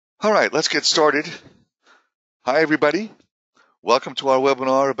All right, let's get started. Hi, everybody. Welcome to our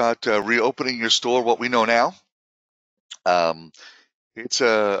webinar about reopening your store, what we know now. Um, it's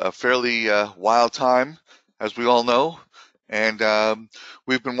a fairly wild time, as we all know, and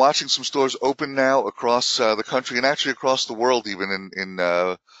we've been watching some stores open now across the country and actually across the world, even in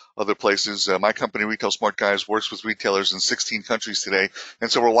other places. My company, Retail Smart Guys, works with retailers in 16 countries today, and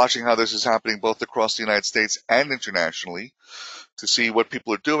so we're watching how this is happening both across the United States and internationally, to see what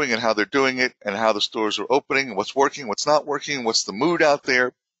people are doing and how they're doing it and how the stores are opening and what's working, what's not working, what's the mood out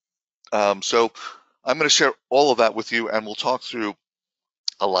there. So I'm going to share all of that with you, and we'll talk through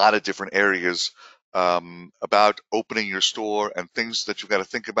a lot of different areas about opening your store and things that you've got to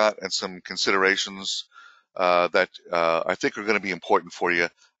think about, and some considerations that I think are going to be important for you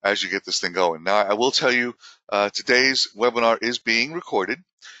as you get this thing going. Now, I will tell you, today's webinar is being recorded.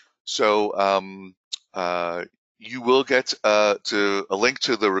 So you will get to a link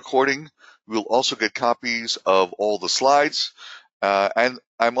to the recording. You will also get copies of all the slides. And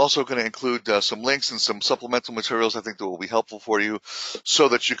I'm also going to include some links and some supplemental materials I think that will be helpful for you so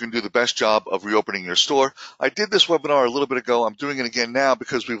that you can do the best job of reopening your store. I did this webinar a little bit ago. I'm doing it again now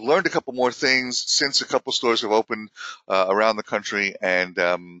because we've learned a couple more things since a couple stores have opened around the country, and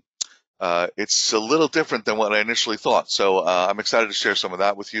it's a little different than what I initially thought. So I'm excited to share some of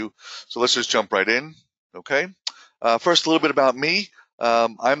that with you. So let's just jump right in. Okay. First, a little bit about me.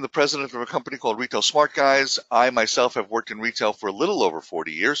 I'm the president of a company called Retail Smart Guys. I myself have worked in retail for a little over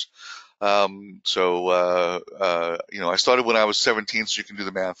 40 years. I started when I was 17, so you can do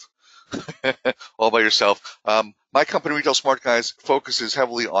the math all by yourself. My company, Retail Smart Guys, focuses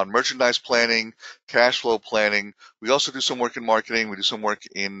heavily on merchandise planning, cash flow planning. We also do some work in marketing. We do some work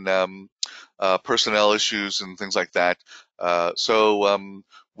in personnel issues and things like that.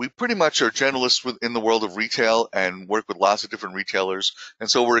 We pretty much are generalists in the world of retail and work with lots of different retailers.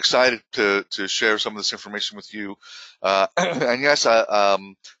 And so we're excited to share some of this information with you. And yes,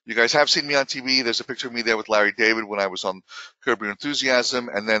 you guys have seen me on TV. There's a picture of me there with Larry David when I was on Curb Your Enthusiasm.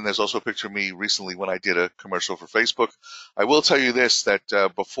 And then there's also a picture of me recently when I did a commercial for Facebook. I will tell you this, that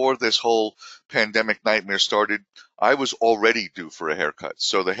before this whole pandemic nightmare started, I was already due for a haircut.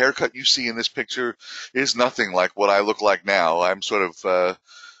 So the haircut you see in this picture is nothing like what I look like now. I'm sort of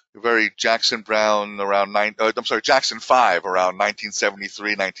very Jackson Brown Jackson 5 around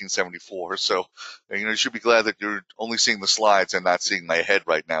 1973, 1974. So, you should be glad that you're only seeing the slides and not seeing my head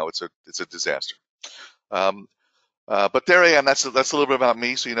right now. It's a disaster. But there I am. That's a little bit about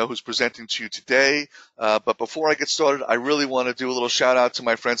me, so you know who's presenting to you today. But before I get started, I really want to do a little shout out to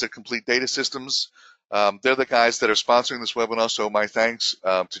my friends at Complete Data Systems. They're the guys that are sponsoring this webinar, so my thanks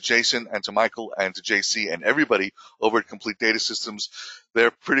to Jason and to Michael and to JC and everybody over at Complete Data Systems.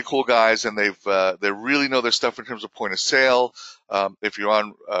 They're pretty cool guys, and they really know their stuff in terms of point of sale. If you're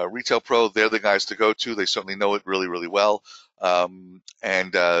on Retail Pro, they're the guys to go to. They certainly know it really, really well.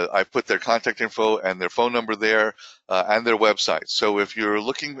 I put their contact info and their phone number there and their website. So if you're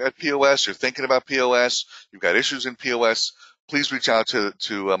looking at POS, you're thinking about POS, you've got issues in POS, please reach out to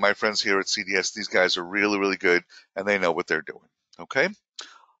my friends here at CDS. These guys are really, really good, and they know what they're doing. Okay?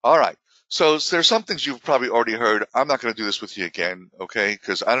 All right. So there's some things you've probably already heard. I'm not going to do this with you again, okay?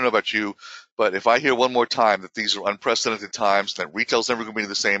 Because I don't know about you, but if I hear one more time that these are unprecedented times, that retail's never going to be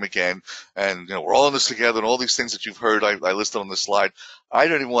the same again, and we're all in this together, and all these things that you've heard I listed on this slide, I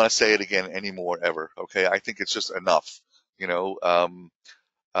don't even want to say it again anymore ever, okay? I think it's just enough. I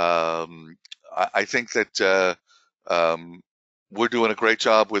think that we're doing a great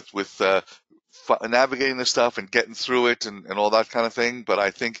job with navigating this stuff and getting through it and all that kind of thing. But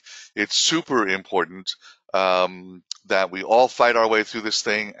I think it's super important that we all fight our way through this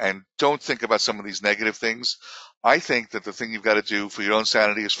thing and don't think about some of these negative things. I think that the thing you've got to do for your own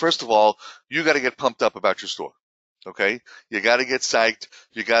sanity is, first of all, you got to get pumped up about your store. Okay? You got to get psyched.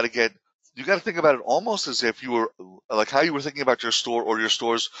 You got to think about it almost as if you were, like how you were thinking about your store or your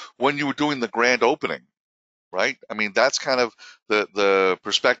stores when you were doing the grand opening. Right? I mean, that's kind of the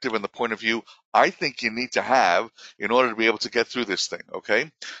perspective and the point of view I think you need to have in order to be able to get through this thing, okay?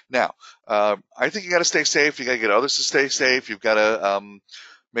 Now, I think you got to stay safe. You got to get others to stay safe. You've got to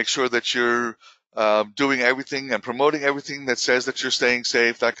make sure that you're doing everything and promoting everything that says that you're staying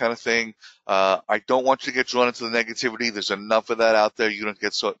safe, that kind of thing. I don't want you to get drawn into the negativity. There's enough of that out there. You don't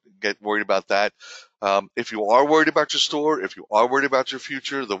get worried about that. If you are worried about your store, if you are worried about your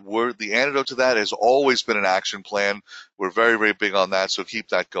future, the antidote to that has always been an action plan. We're very, very big on that, so keep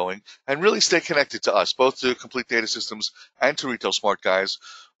that going. And really stay connected to us, both to Complete Data Systems and to Retail Smart Guys.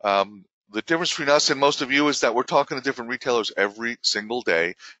 The difference between us and most of you is that we're talking to different retailers every single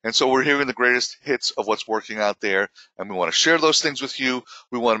day. And so we're hearing the greatest hits of what's working out there. And we want to share those things with you.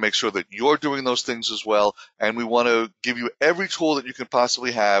 We want to make sure that you're doing those things as well. And we want to give you every tool that you can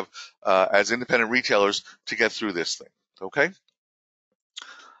possibly have as independent retailers to get through this thing. Okay?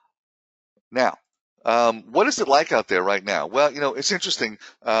 Now, what is it like out there right now? Well, it's interesting.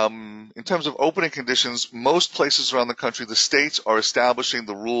 In terms of opening conditions, most places around the country, the states are establishing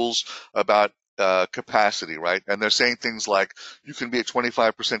the rules about capacity, right? And they're saying things like you can be at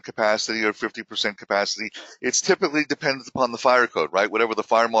 25% capacity or 50% capacity. It's typically dependent upon the fire code, right? Whatever the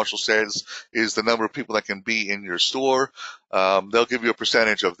fire marshal says is the number of people that can be in your store. They'll give you a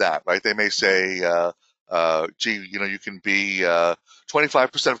percentage of that, right? They may say, gee, you can be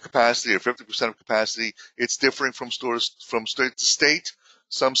 25% of capacity or 50% of capacity. It's differing from stores from state to state.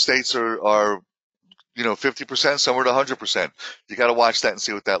 Some states are 50%, some are at 100%. You got to watch that and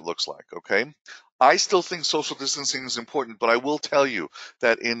see what that looks like, okay? I still think social distancing is important, but I will tell you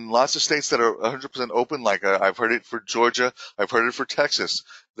that in lots of states that are 100% open, like I've heard it for Georgia, I've heard it for Texas,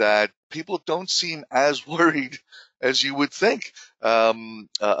 that people don't seem as worried as you would think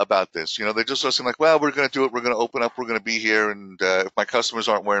about this. They just seem like, well, we're going to do it. We're going to open up. We're going to be here. And if my customers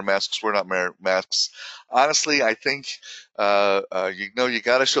aren't wearing masks, we're not wearing masks. Honestly, I think, you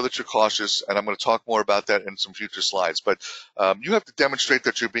got to show that you're cautious. And I'm going to talk more about that in some future slides. But you have to demonstrate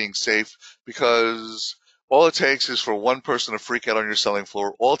that you're being safe, because all it takes is for one person to freak out on your selling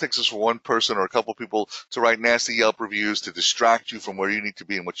floor. All it takes is for one person or a couple people to write nasty Yelp reviews to distract you from where you need to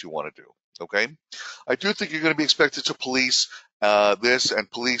be and what you want to do. Okay? I do think you're going to be expected to police this and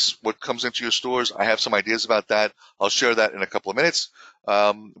police what comes into your stores. I have some ideas about that. I'll share that in a couple of minutes.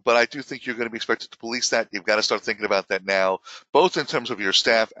 But I do think you're going to be expected to police that. You've got to start thinking about that now, both in terms of your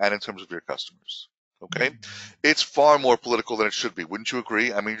staff and in terms of your customers. Okay? It's far more political than it should be. Wouldn't you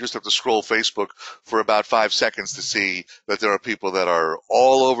agree? I mean, you just have to scroll Facebook for about 5 seconds to see that there are people that are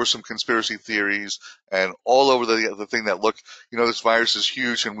all over some conspiracy theories and all over the thing that, look, this virus is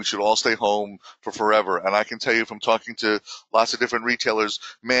huge and we should all stay home for forever. And I can tell you from talking to lots of different retailers,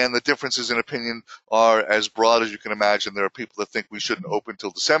 man, the differences in opinion are as broad as you can imagine. There are people that think we shouldn't open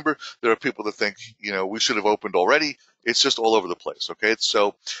till December. There are people that think, we should have opened already. It's just all over the place, okay?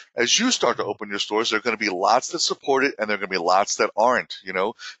 So as you start to open your stores, there are going to be lots that support it, and there are going to be lots that aren't,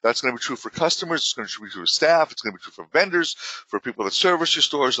 That's going to be true for customers. It's going to be true for staff. It's going to be true for vendors, for people that service your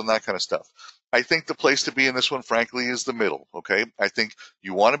stores, and that kind of stuff. I think the place to be in this one, frankly, is the middle, okay? I think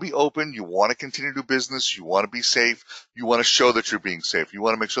you want to be open. You want to continue to do business. You want to be safe. You want to show that you're being safe. You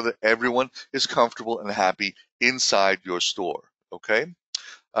want to make sure that everyone is comfortable and happy inside your store, okay?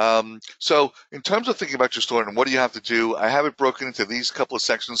 So in terms of thinking about your store and what do you have to do, I have it broken into these couple of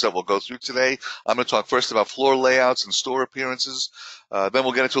sections that we'll go through today. I'm going to talk first about floor layouts and store appearances. Then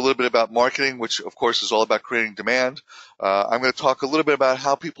we'll get into a little bit about marketing, which of course is all about creating demand. I'm going to talk a little bit about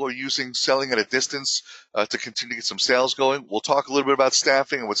how people are using selling at a distance to continue to get some sales going. We'll talk a little bit about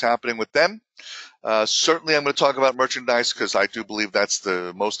staffing and what's happening with them. Certainly, I'm going to talk about merchandise because I do believe that's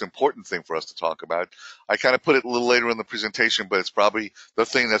the most important thing for us to talk about. I kind of put it a little later in the presentation, but it's probably the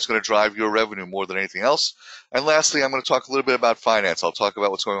thing that's going to drive your revenue more than anything else. And lastly, I'm going to talk a little bit about finance. I'll talk about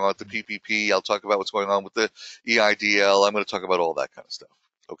what's going on with the PPP. I'll talk about what's going on with the EIDL. I'm going to talk about all that kind of stuff.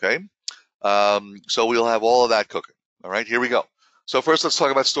 Okay? So we'll have all of that cooking. All right, here we go. So first, let's talk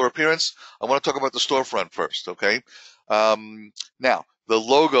about store appearance. I want to talk about the storefront first. Okay? Now, the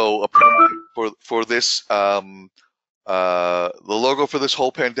logo for this the logo for this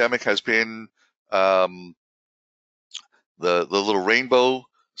whole pandemic has been the little rainbow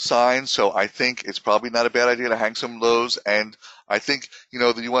sign. So I think it's probably not a bad idea to hang some of those. And I think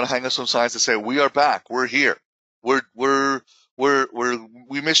that you want to hang up some signs that say, "We are back. We're here. We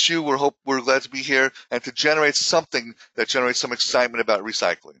miss you. We're glad to be here," and to generate something that generates some excitement about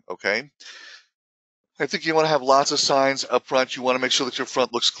recycling. Okay. I think you want to have lots of signs up front. You want to make sure that your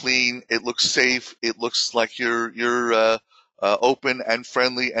front looks clean. It looks safe. It looks like you're open and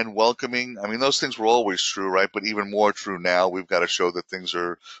friendly and welcoming. I mean, those things were always true, right? But even more true now. We've got to show that things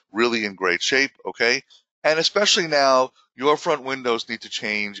are really in great shape, okay? And especially now, your front windows need to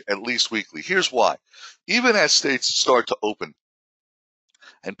change at least weekly. Here's why. Even as states start to open,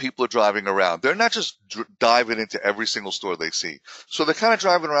 and people are driving around, they're not just diving into every single store they see. So they're kind of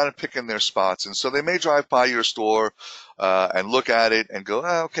driving around and picking their spots. And so they may drive by your store and look at it and go,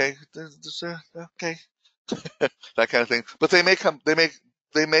 okay, okay, that kind of thing. But they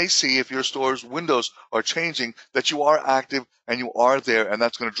may see if your store's windows are changing, that you are active and you are there, and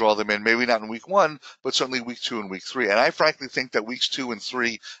that's going to draw them in. Maybe not in week 1, but certainly week 2 and week 3. And I frankly think that weeks 2 and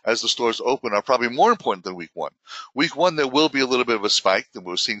 3, as the stores open, are probably more important than week 1. Week 1, there will be a little bit of a spike, and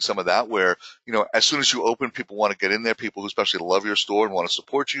we're seeing some of that where, as soon as you open, people want to get in there, people who especially love your store and want to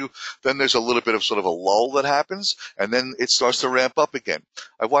support you. Then there's a little bit of sort of a lull that happens, and then it starts to ramp up again.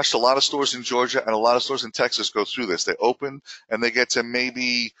 I've watched a lot of stores in Georgia and a lot of stores in Texas go through this. They open and they get to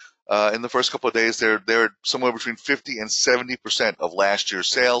maybe in the first couple of days they're somewhere between 50 and 70% of last year's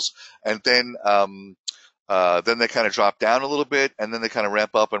sales, and then they kind of drop down a little bit, and then they kind of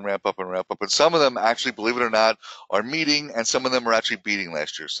ramp up and ramp up and ramp up. And some of them actually, believe it or not, are meeting, and some of them are actually beating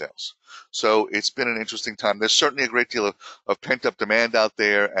last year's sales. So it's been an interesting time. There's certainly a great deal of pent-up demand out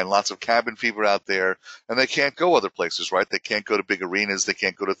there and lots of cabin fever out there, and they can't go other places, right? They can't go to big arenas. They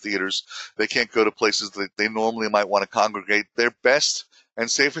can't go to theaters. They can't go to places that they normally might want to congregate. Their best and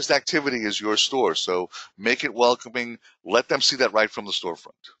safest activity is your store. So make it welcoming. Let them see that right from the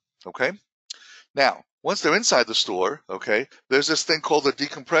storefront, okay? Now, once they're inside the store, okay, there's this thing called the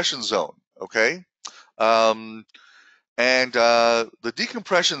decompression zone, okay? The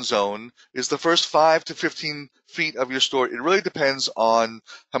decompression zone is the first 5 to 15 feet of your store. It really depends on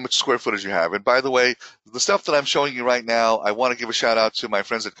how much square footage you have. And by the way, the stuff that I'm showing you right now, I want to give a shout out to my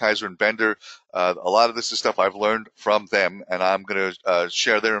friends at Kaiser and Bender. A lot of this is stuff I've learned from them, and I'm going to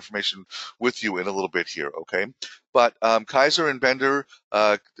share their information with you in a little bit here, okay? But Kaiser and Bender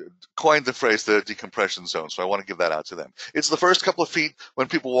coined the phrase the decompression zone, so I want to give that out to them. It's the first couple of feet when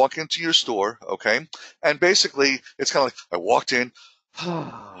people walk into your store, okay? And basically, it's kind of like, I walked in,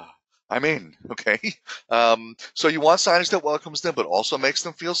 I'm in, okay? So you want signage that welcomes them, but also makes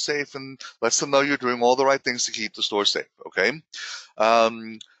them feel safe and lets them know you're doing all the right things to keep the store safe, okay?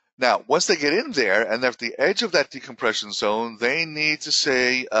 Now, once they get in there and they're at the edge of that decompression zone, they need to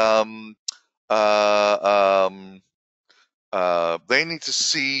say, they need to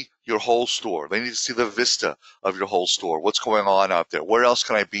see your whole store. They need to see the vista of your whole store. What's going on out there? Where else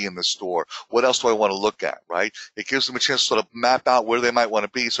can I be in the store? What else do I want to look at, right? It gives them a chance to sort of map out where they might want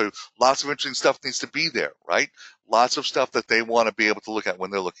to be. So lots of interesting stuff needs to be there, right? Lots of stuff that they want to be able to look at when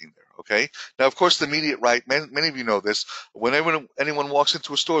they're looking there, okay? Now, of course, the immediate right, many of you know this, whenever anyone walks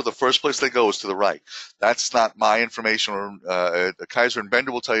into a store, the first place they go is to the right. That's not my information, or Kaiser and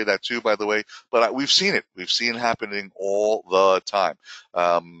Bender will tell you that too, by the way, but we've seen it. We've seen it happening all the time.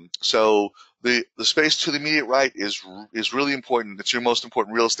 So the space to the immediate right is really important. It's your most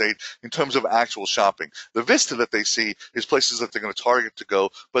important real estate in terms of actual shopping. The vista that they see is places that they're going to target to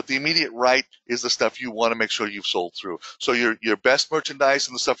go, but the immediate right is the stuff you want to make sure you've sold through. So your best merchandise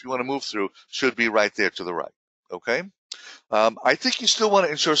and the stuff you want to move through should be right there to the right, okay? I think you still want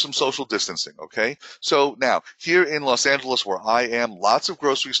to ensure some social distancing, okay? So now, here in Los Angeles, where I am, lots of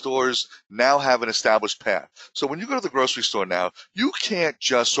grocery stores now have an established path. So when you go to the grocery store now, you can't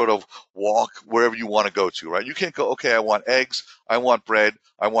just sort of walk wherever you want to go to, right? You can't go, okay, I want eggs, I want bread,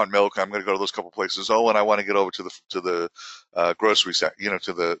 I want milk, I'm going to go to those couple places. Oh, and I want to get over to the grocery set,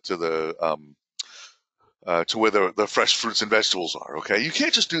 to where the fresh fruits and vegetables are, okay? You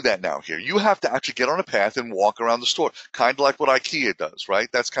can't just do that now here. You have to actually get on a path and walk around the store, kind of like what IKEA does, right?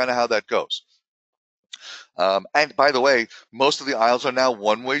 That's kind of how that goes. And by the way, most of the aisles are now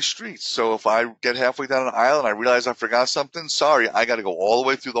one-way streets. So if I get halfway down an aisle and I realize I forgot something, sorry, I got to go all the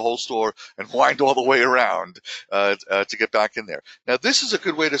way through the whole store and wind all the way around to get back in there. Now, this is a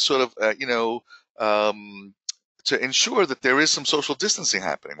good way to sort of, to ensure that there is some social distancing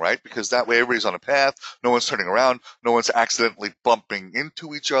happening, right? Because that way everybody's on a path, no one's turning around, no one's accidentally bumping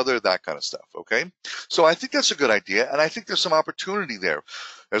into each other, that kind of stuff, okay? So I think that's a good idea, and I think there's some opportunity there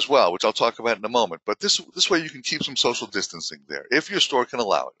as well, which I'll talk about in a moment. But this way you can keep some social distancing there, if your store can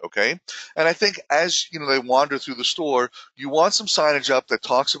allow it, okay? And I think as they wander through the store, you want some signage up that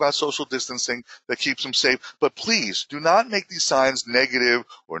talks about social distancing, that keeps them safe. But please do not make these signs negative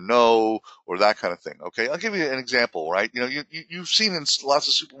or no or that kind of thing, okay? I'll give you an example, right? You've seen in lots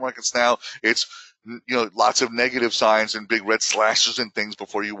of supermarkets now, it's lots of negative signs and big red slashes and things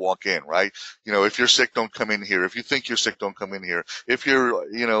before you walk in, right? If you're sick, don't come in here. If you think you're sick, don't come in here. If you're,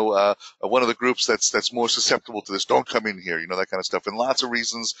 one of the groups that's more susceptible to this, don't come in here, that kind of stuff. And lots of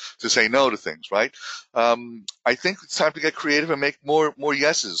reasons to say no to things, right? I think it's time to get creative and make more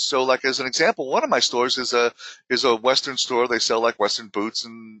yeses. So, like as an example, one of my stores is a Western store. They sell like Western boots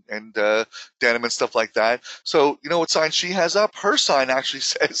and denim and stuff like that. So, what sign she has up? Her sign actually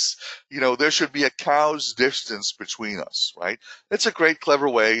says, there should be a cow's distance between us, right? It's a great, clever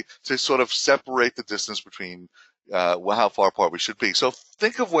way to sort of separate the distance between how far apart we should be. So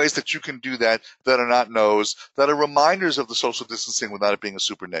think of ways that you can do that are not no's, that are reminders of the social distancing without it being a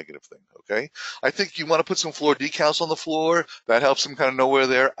super negative thing. Okay. I think you want to put some floor decals on the floor. That helps them kind of know where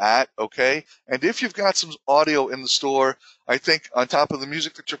they're at. Okay. And if you've got some audio in the store, I think on top of the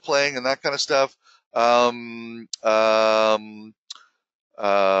music that you're playing and that kind of stuff, um, um,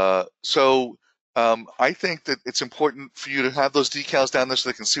 I think that it's important for you to have those decals down there so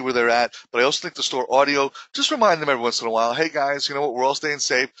they can see where they're at. But I also think the store audio, just remind them every once in a while, hey guys, you know what, we're all staying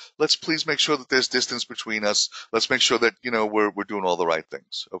safe. Let's please make sure that there's distance between us. Let's make sure that, you know, we're doing all the right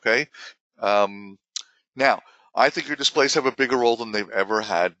things. Okay. Um, Now, I think your displays have a bigger role than they've ever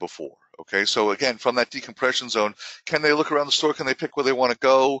had before. Okay, so again, from that decompression zone, can they look around the store? Can they pick where they want to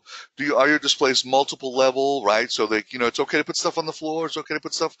go? Are your displays multiple level, right? So they, you know, it's okay to put stuff on the floor. It's okay to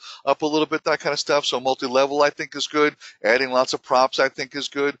put stuff up a little bit, that kind of stuff. So multi-level, I think, is good. Adding lots of props, I think, is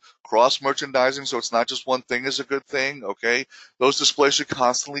good. Cross merchandising, so it's not just one thing, is a good thing. Okay, those displays should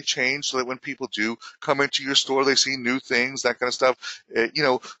constantly change so that when people do come into your store, they see new things, that kind of stuff. You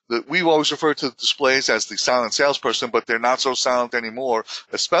know, we've always referred to the displays as the silent salesperson, but they're not so silent anymore,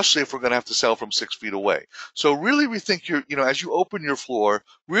 especially if we're going to have to sell from 6 feet away. So really rethink as you open your floor,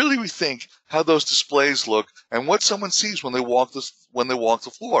 really rethink how those displays look and what someone sees when they walk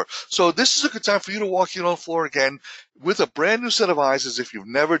the floor. So this is a good time for you to walk your own floor again with a brand new set of eyes as if you've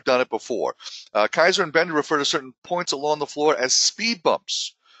never done it before. Kaiser and Bender refer to certain points along the floor as speed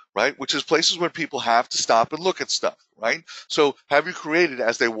bumps, right? Which is places where people have to stop and look at stuff, right? So have you created,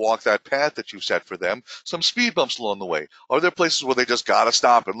 as they walk that path that you've set for them, some speed bumps along the way? Are there places where they just got to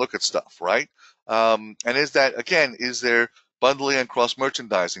stop and look at stuff, right? And is there bundling and cross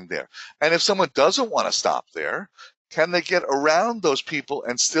merchandising there? And if someone doesn't want to stop there, can they get around those people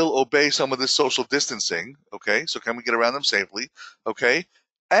and still obey some of this social distancing? Okay, so can we get around them safely? Okay,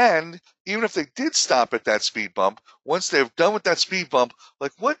 and even if they did stop at that speed bump, once they're done with that speed bump,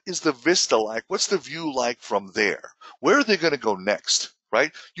 like, what is the vista like? What's the view like from there? Where are they going to go next,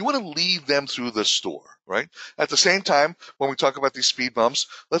 right? You want to lead them through the store, right? At the same time, when we talk about these speed bumps,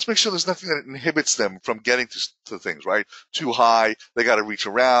 let's make sure there's nothing that inhibits them from getting to things, right? Too high, they got to reach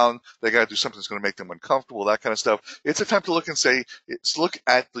around, they got to do something that's going to make them uncomfortable, that kind of stuff. It's a time to look and say, look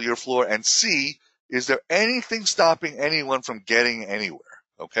at your floor and see, is there anything stopping anyone from getting anywhere,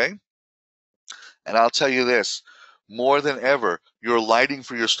 okay? And I'll tell you this, more than ever, your lighting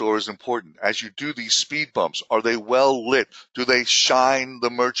for your store is important. As you do these speed bumps, are they well lit? Do they shine the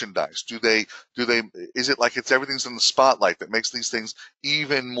merchandise? Is it like everything's in the spotlight that makes these things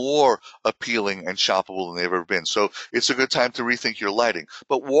even more appealing and shoppable than they've ever been? So it's a good time to rethink your lighting.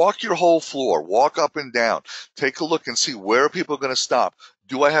 But walk your whole floor, walk up and down, take a look and see, where are people going to stop?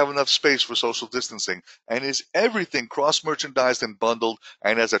 Do I have enough space for social distancing? And is everything cross-merchandised and bundled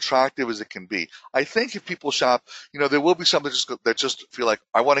and as attractive as it can be? I think if people shop, there will be some that just feel like,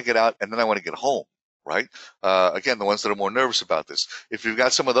 I want to get out and then I want to get home, right? Again, the ones that are more nervous about this. If you've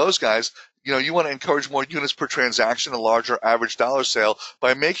got some of those guys, you want to encourage more units per transaction, a larger average dollar sale,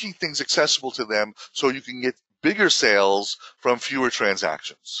 by making things accessible to them so you can get bigger sales from fewer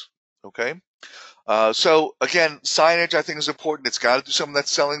transactions, okay? So again, signage I think is important. It's got to do something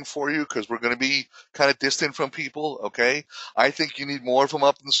that's selling for you because we're going to be kind of distant from people. Okay, I think you need more of them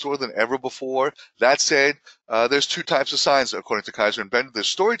up in the store than ever before. That said, there's two types of signs according to Kaiser and Bender. There's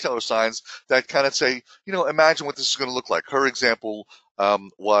storyteller signs that kind of say, imagine what this is going to look like. Her example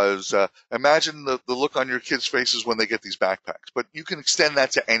was imagine the look on your kids' faces when they get these backpacks. But you can extend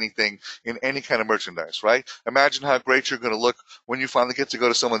that to anything in any kind of merchandise, right? Imagine how great you're going to look when you finally get to go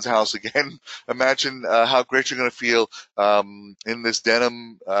to someone's house again. Imagine how great you're going to feel in this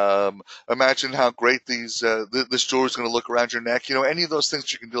denim. Imagine how great this jewelry is going to look around your neck. Any of those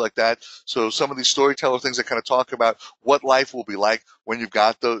things you can do like that. So some of these storyteller things that kind of talk about what life will be like when you've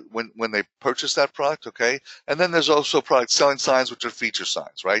got when they purchase that product, okay? And then there's also product selling signs, which are feature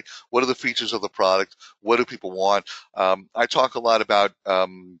signs, right? What are the features of the product? What do people want? I talk a lot about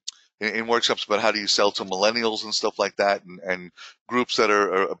in workshops about how do you sell to millennials and stuff like that, and groups that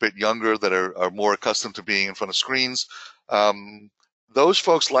are a bit younger, that are more accustomed to being in front of screens. Those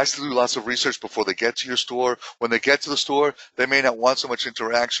folks like to do lots of research before they get to your store. When they get to the store, they may not want so much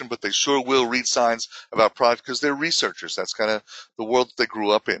interaction, but they sure will read signs about product because they're researchers. That's kind of the world that they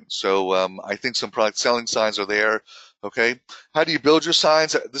grew up in. So I think some product selling signs are there. Okay. How do you build your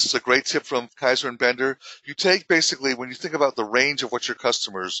signs? This is a great tip from Kaiser and Bender. You take basically, when you think about the range of what your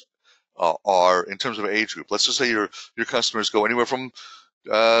customers are in terms of age group, let's just say your customers go anywhere from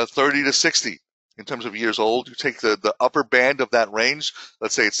 30 to 60 in terms of years old. You take the upper band of that range,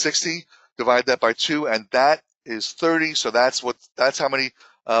 let's say it's 60, divide that by 2, and that is 30. So that's how many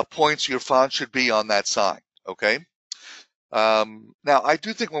points your font should be on that sign. Okay. Now, I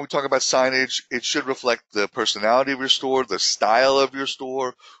do think when we talk about signage, it should reflect the personality of your store, the style of your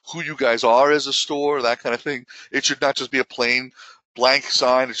store, who you guys are as a store, that kind of thing. It should not just be a plain blank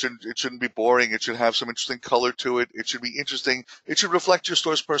sign. It shouldn't be boring. It should have some interesting color to it. It should be interesting. It should reflect your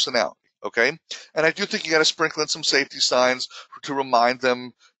store's personality. Okay. And I do think you got to sprinkle in some safety signs to remind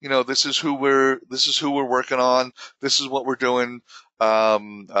them, this is who we're working on. This is what we're doing.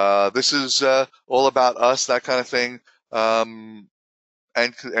 This is all about us, that kind of thing. Um,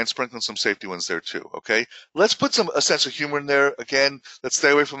 and sprinkling some safety ones there too. Okay, let's put a sense of humor in there. Again, let's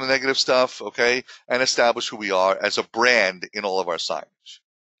stay away from the negative stuff. Okay, and establish who we are as a brand in all of our signage.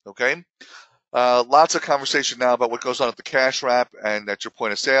 Okay. Lots of conversation now about what goes on at the cash wrap and at your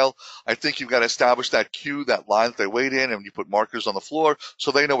point of sale. I think you've got to establish that queue, that line that they wait in, and you put markers on the floor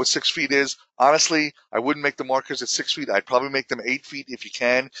so they know what 6 feet is. Honestly, I wouldn't make the markers at 6 feet. I'd probably make them 8 feet if you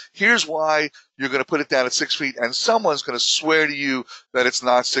can. Here's why: you're going to put it down at 6 feet, and someone's going to swear to you that it's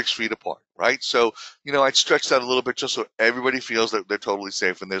not 6 feet apart, right? So, I'd stretch that a little bit just so everybody feels that they're totally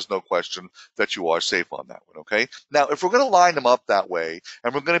safe, and there's no question that you are safe on that one, okay? Now, if we're going to line them up that way,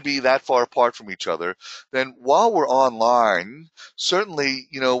 and we're going to be that far apart from each other, then while we're online, certainly,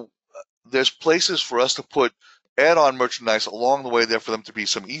 there's places for us to put add-on merchandise along the way there for them to be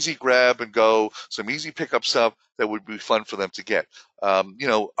some easy grab and go, some easy pickup stuff that would be fun for them to get.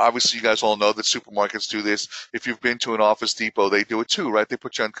 Obviously you guys all know that supermarkets do this. If you've been to an Office Depot, they do it too, right? They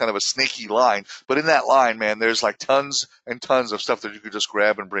put you on kind of a snaky line, but in that line, man, there's like tons and tons of stuff that you could just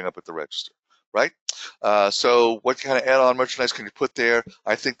grab and bring up at the register, right? So what kind of add-on merchandise can you put there?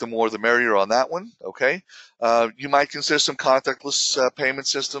 I think the more the merrier on that one, okay? You might consider some contactless payment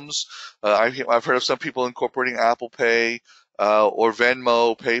systems. I've heard of some people incorporating Apple Pay or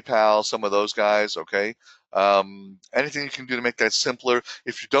Venmo, PayPal, some of those guys, okay? Anything you can do to make that simpler.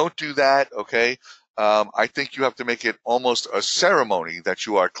 If you don't do that, okay, I think you have to make it almost a ceremony that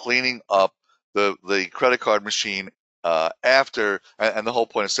you are cleaning up the credit card machine after, and the whole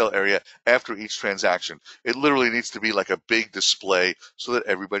point of sale area after each transaction. It literally needs to be like a big display so that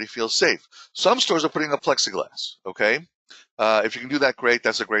everybody feels safe. Some stores are putting up plexiglass, okay? If you can do that, great.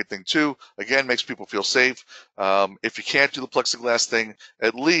 That's a great thing too. Again, makes people feel safe. If you can't do the plexiglass thing,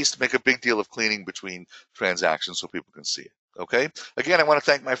 at least make a big deal of cleaning between transactions so people can see it. Okay. Again, I want to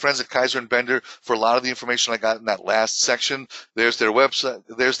thank my friends at Kaiser and Bender for a lot of the information I got in that last section. There's their website.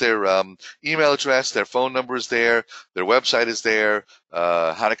 There's their email address. Their phone number is there. Their website is there.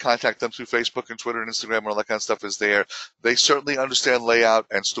 How to contact them through Facebook and Twitter and Instagram and all that kind of stuff is there. They certainly understand layout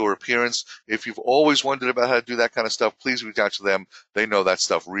and store appearance. If you've always wondered about how to do that kind of stuff, please reach out to them. They know that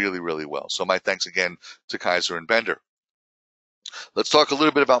stuff really, really well. So my thanks again to Kaiser and Bender. Let's talk a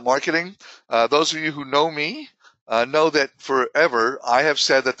little bit about marketing. Those of you who know me know that forever I have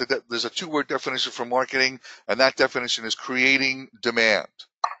said that there's a two-word definition for marketing, and that definition is creating demand.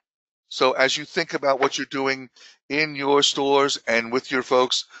 So as you think about what you're doing in your stores and with your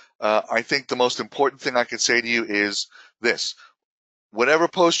folks, I think the most important thing I can say to you is this: whatever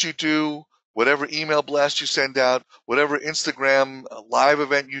post you do, whatever email blast you send out, whatever Instagram live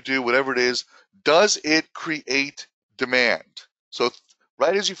event you do, whatever it is, does it create demand? So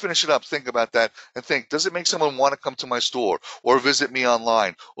right as you finish it up, think about that and think, does it make someone want to come to my store or visit me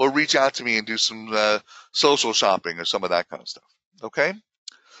online or reach out to me and do some social shopping or some of that kind of stuff? Okay?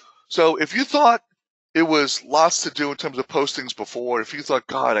 So if you thought it was lots to do in terms of postings before, if you thought,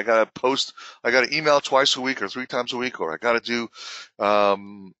 God, I got to email twice a week or 3 times a week, or I got to do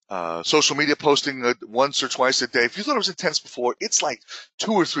social media posting once or twice a day, if you thought it was intense before, it's like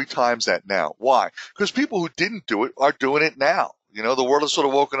 2 or 3 times that now. Why? Because people who didn't do it are doing it now. The world has sort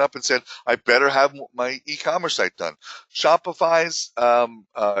of woken up and said, I better have my e-commerce site done. Shopify's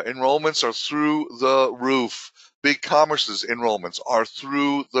enrollments are through the roof. BigCommerce's enrollments are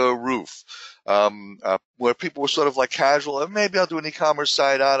through the roof. Where people were sort of like casual, maybe I'll do an e-commerce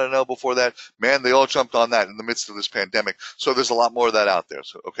site, I don't know, before that, man, they all jumped on that in the midst of this pandemic. So there's a lot more of that out there.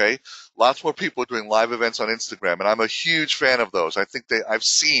 So, okay. Lots more people are doing live events on Instagram, and I'm a huge fan of those. I think I've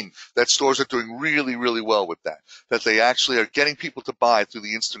seen that stores are doing really, really well with that they actually are getting people to buy through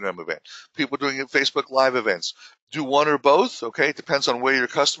the Instagram event. People doing Facebook live events. Do one or both, okay? It depends on where your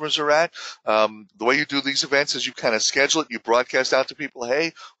customers are at. The way you do these events is you kind of schedule it. You broadcast out to people,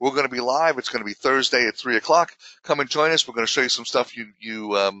 hey, we're going to be live. It's going to be Thursday at 3 o'clock. Come and join us. We're going to show you some stuff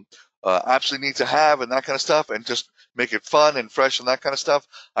you absolutely need to have and that kind of stuff. And just make it fun and fresh and that kind of stuff.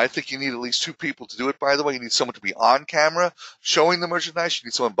 I think you need at least 2 people to do it, by the way. You need someone to be on camera showing the merchandise. You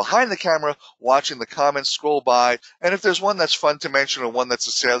need someone behind the camera watching the comments scroll by. And if there's one that's fun to mention or one that's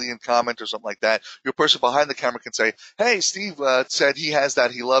a salient comment or something like that, your person behind the camera can say, hey, Steve said he has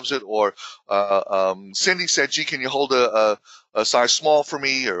that, he loves it, or Cindy said, gee, can you hold a size small for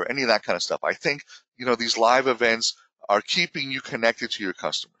me, or any of that kind of stuff. I think, these live events are keeping you connected to your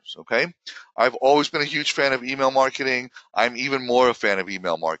customers, okay? I've always been a huge fan of email marketing. I'm even more a fan of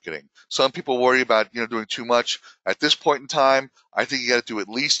email marketing. Some people worry about, doing too much. At this point in time, I think you got to do at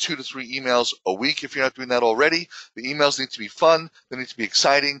least 2 to 3 emails a week if you're not doing that already. The emails need to be fun. They need to be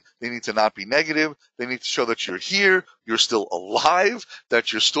exciting. They need to not be negative. They need to show that you're here, you're still alive,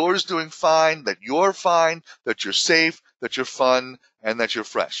 that your store is doing fine, that you're fine, that you're safe, that you're fun, and that you're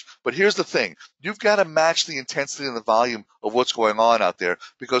fresh. But here's the thing. You've got to match the intensity and the volume of what's going on out there,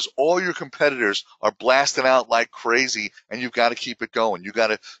 because all your competitors are blasting out like crazy, and you've got to keep it going. You got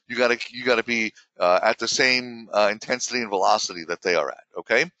to be at the same intensity and velocity that they are at.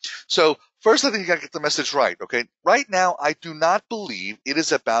 Okay. So first, I think you got to get the message right. Okay. Right now, I do not believe it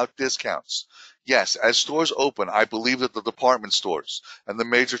is about discounts. Yes, as stores open, I believe that the department stores and the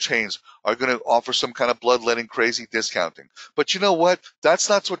major chains are going to offer some kind of bloodletting, crazy discounting. But you know what? That's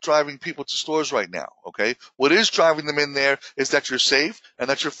not what's driving people to stores right now, okay? What is driving them in there is that you're safe and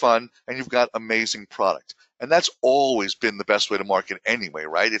that you're fun and you've got amazing product. And that's always been the best way to market anyway,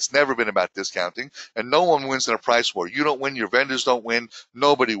 right? It's never been about discounting, and no one wins in a price war. You don't win, your vendors don't win,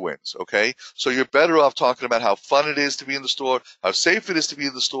 nobody wins, okay? So you're better off talking about how fun it is to be in the store, how safe it is to be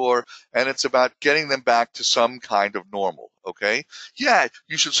in the store, and it's about getting them back to some kind of normal, okay? Yeah,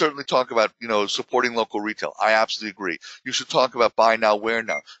 you should certainly talk about, supporting local retail. I absolutely agree. You should talk about buy now, wear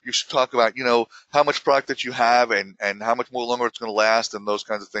now. You should talk about, how much product that you have and how much more longer it's going to last and those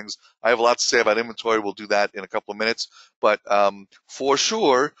kinds of things. I have a lot to say about inventory. We'll do that in a couple of minutes. But for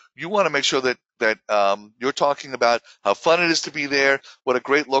sure, you want to make sure that you're talking about how fun it is to be there, what a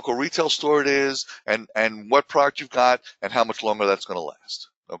great local retail store it is, and what product you've got and how much longer that's going to last.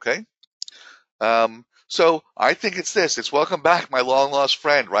 Okay? So I think it's this. It's welcome back, my long-lost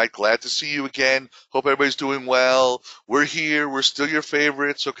friend, right? Glad to see you again. Hope everybody's doing well. We're here. We're still your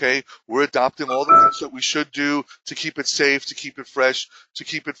favorites, okay? We're adopting all the things that we should do to keep it safe, to keep it fresh, to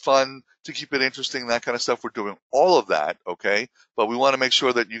keep it fun, to keep it interesting, that kind of stuff. We're doing all of that, okay? But we want to make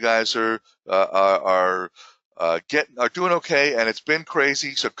sure that you guys are doing okay, and it's been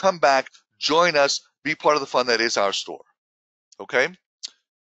crazy. So come back, join us, be part of the fun that is our store, okay?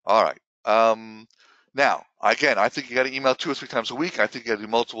 All right. Now, again, I think you got to email 2 or 3 times a week. I think you got to do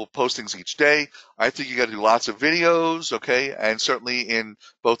multiple postings each day. I think you got to do lots of videos, okay? And certainly in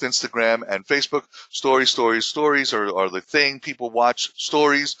both Instagram and Facebook, stories are the thing. People watch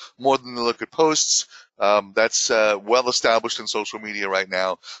stories more than they look at posts. That's well established in social media right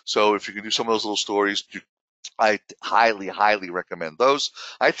now. So if you can do some of those little stories, I highly, highly recommend those.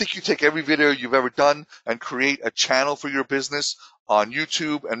 I think you take every video you've ever done and create a channel for your business on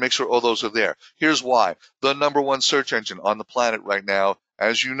YouTube and make sure all those are there. Here's why. The #1 search engine on the planet right now,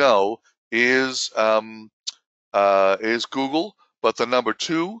 as you know, is Google, but the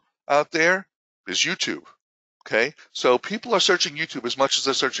 #2 out there is YouTube. Okay, so people are searching YouTube as much as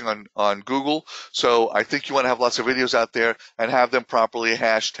they're searching on Google. So I think you want to have lots of videos out there and have them properly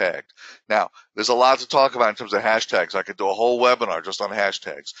hashtagged. Now, there's a lot to talk about in terms of hashtags. I could do a whole webinar just on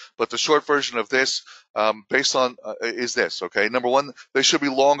hashtags. But the short version of this, is this, okay? #1, they should be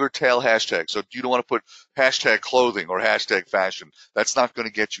longer tail hashtags. So you don't want to put hashtag clothing or hashtag fashion. That's not going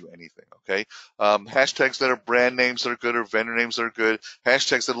to get you anything, okay? Hashtags that are brand names that are good or vendor names that are good.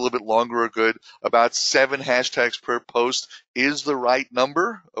 Hashtags that are a little bit longer are good. About 7 hashtags per post is the right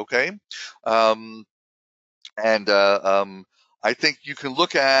number, okay? I think you can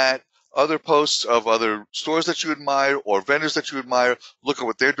look at other posts of other stores that you admire or vendors that you admire, look at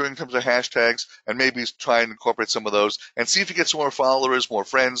what they're doing in terms of hashtags, and maybe try and incorporate some of those and see if you get some more followers, more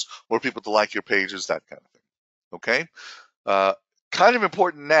friends, more people to like your pages, that kind of thing, okay? Kind of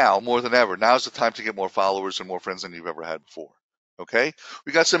important now more than ever. Now's the time to get more followers and more friends than you've ever had before. Okay,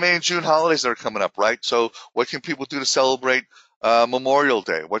 we got some May and June holidays that are coming up, right? So what can people do to celebrate Memorial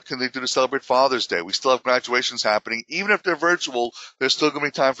Day? What can they do to celebrate Father's Day? We still have graduations happening. Even if they're virtual, there's still going to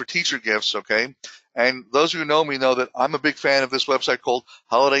be time for teacher gifts, okay? And those of you who know me know that I'm a big fan of this website called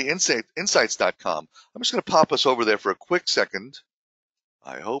holidayinsights.com. I'm just going to pop us over there for a quick second.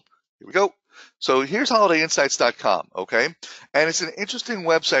 I hope. Here we go. So here's holidayinsights.com, okay? And it's an interesting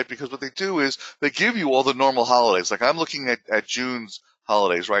website because what they do is they give you all the normal holidays. Like I'm looking at June's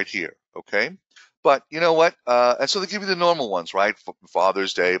holidays right here, okay? But you know what? And so they give you the normal ones, right?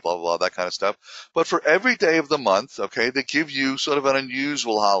 Father's Day, blah, blah, blah, that kind of stuff. But for every day of the month, okay, they give you sort of an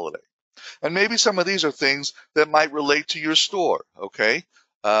unusual holiday. And maybe some of these are things that might relate to your store, okay?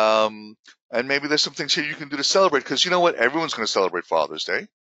 And maybe there's some things here you can do to celebrate, because you know what? Everyone's going to celebrate Father's Day.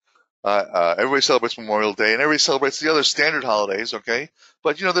 Everybody celebrates Memorial Day, and everybody celebrates the other standard holidays, okay?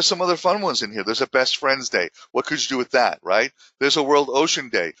 But, you know, there's some other fun ones in here. There's a Best Friends Day. What could you do with that, right? There's a World Ocean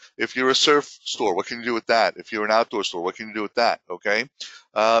Day. If you're a surf store, what can you do with that? If you're an outdoor store, what can you do with that, okay?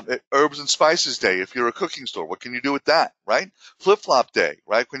 Herbs and Spices Day. If you're a cooking store, what can you do with that, right? Flip-Flop Day,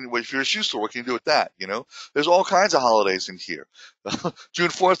 right? If you're a shoe store, what can you do with that, you know? There's all kinds of holidays in here. June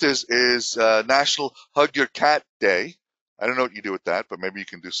 4th is National Hug Your Cat Day. I don't know what you do with that, but maybe you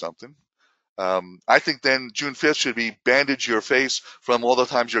can do something. I think then June 5th should be Bandage Your Face from All the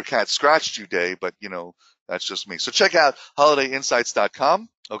Times Your Cat Scratched You Day, but, you know, that's just me. So check out holidayinsights.com,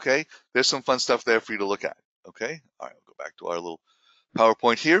 okay? There's some fun stuff there for you to look at, okay? All right, we'll go back to our little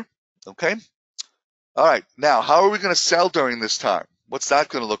PowerPoint here, okay? All right, now, how are we going to sell during this time? What's that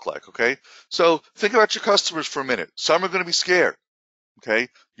going to look like, okay? So think about your customers for a minute. Some are going to be scared. Okay,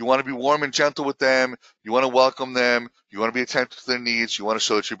 you want to be warm and gentle with them. You want to welcome them. You want to be attentive to their needs. You want to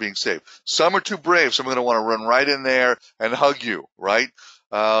show that you're being safe. Some are too brave. Some are going to want to run right in there and hug you, right?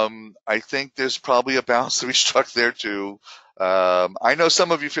 I think there's probably a balance to be struck there too. I know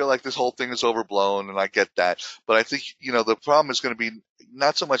some of you feel like this whole thing is overblown, and I get that. But I think, you know, the problem is going to be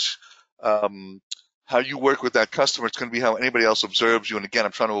not so much how you work with that customer. It's going to be how anybody else observes you. And again,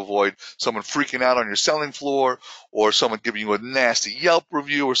 I'm trying to avoid someone freaking out on your selling floor, or someone giving you a nasty Yelp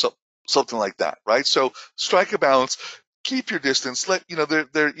review, or something like that, right? So strike a balance, keep your distance. Let you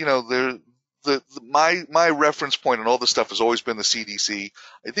know my reference point on all this stuff has always been the CDC.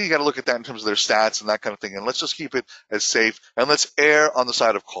 I think you got to look at that in terms of their stats and that kind of thing. And let's just keep it as safe, and let's err on the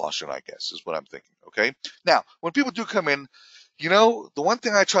side of caution, I guess, is what I'm thinking. Okay. Now, when people do come in, you know, the one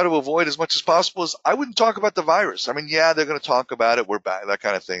thing I try to avoid as much as possible is I wouldn't talk about the virus. I mean, yeah, they're going to talk about it. We're back, that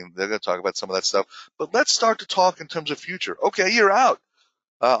kind of thing. They're going to talk about some of that stuff. But let's start to talk in terms of future. Okay, you're out.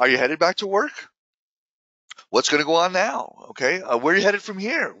 Are you headed back to work? What's going to go on now? Okay, where are you headed from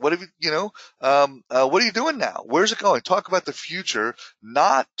here? What have what are you doing now? Where's it going? Talk about the future,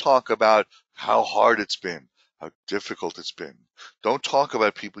 not talk about how hard it's been, how difficult it's been. Don't talk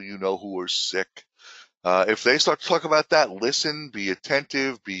about people you know who are sick. If they start to talk about that, listen, be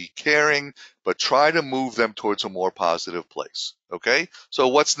attentive, be caring, but try to move them towards a more positive place. Okay? So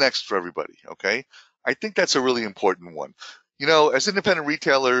what's next for everybody? Okay? I think that's a really important one. You know, as independent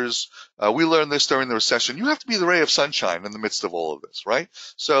retailers, we learned this during the recession. You have to be the ray of sunshine in the midst of all of this, right?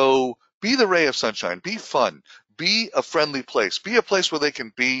 So be the ray of sunshine. Be fun. Be a friendly place. Be a place where they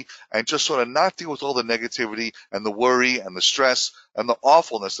can be and just sort of not deal with all the negativity and the worry and the stress and the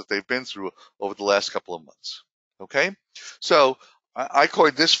awfulness that they've been through over the last couple of months. Okay? So I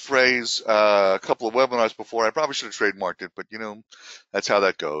coined this phrase a couple of webinars before. I probably should have trademarked it, but, you know, that's how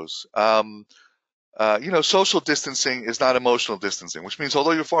that goes. You know, social distancing is not emotional distancing, which means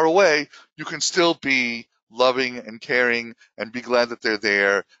although you're far away, you can still be loving and caring and be glad that they're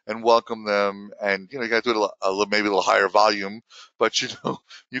there and welcome them. And, you know, you got to do it maybe a little higher volume, but, you know,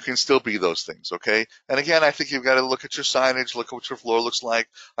 you can still be those things, okay? And again, I think you've got to look at your signage, look at what your floor looks like.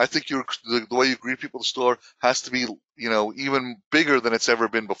 I think the way you greet people at the store has to be, you know, even bigger than it's ever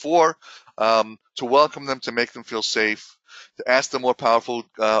been before, to welcome them, to make them feel safe, to ask them more powerful,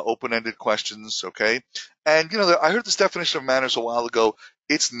 open-ended questions, okay? And, you know, I heard this definition of manners a while ago.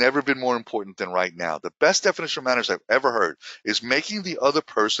 It's never been more important than right now. The best definition of manners I've ever heard is making the other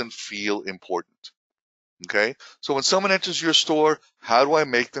person feel important, okay? So when someone enters your store, how do I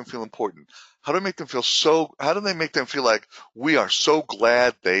make them feel important? How do I make them feel how do they make them feel like we are so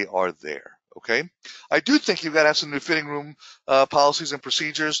glad they are there? Okay, I do think you've got to have some new fitting room policies and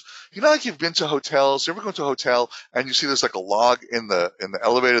procedures. You know, like you've been to hotels. You ever go to a hotel and you see there's like a log in the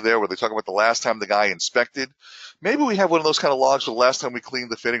elevator there where they talk about the last time the guy inspected? Maybe we have one of those kind of logs for the last time we cleaned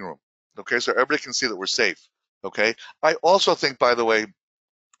the fitting room. Okay, so everybody can see that we're safe. Okay, I also think, by the way,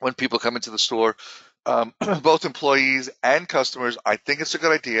 when people come into the store, both employees and customers, I think it's a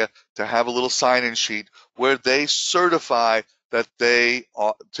good idea to have a little sign-in sheet where they certify that they,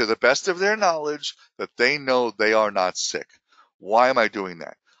 to the best of their knowledge, that they know they are not sick. Why am I doing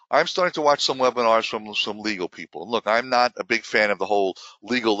that? I'm starting to watch some webinars from some legal people. Look, I'm not a big fan of the whole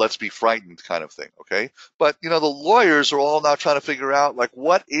legal let's be frightened kind of thing, okay? But, you know, the lawyers are all now trying to figure out, like,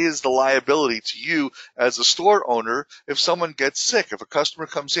 what is the liability to you as a store owner if someone gets sick? If a customer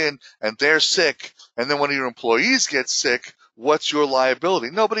comes in and they're sick, and then one of your employees gets sick, what's your liability?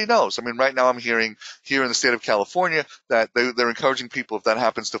 Nobody knows. I mean, right now I'm hearing here in the state of California that they're encouraging people, if that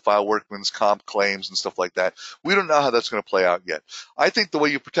happens, to file workman's comp claims and stuff like that. We don't know how that's going to play out yet. I think the way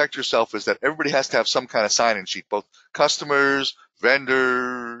you protect yourself is that everybody has to have some kind of sign-in sheet, both customers,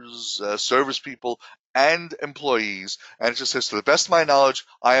 vendors, service people, and employees. And it just says, to the best of my knowledge,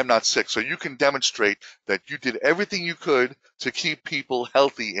 I am not sick. So you can demonstrate that you did everything you could to keep people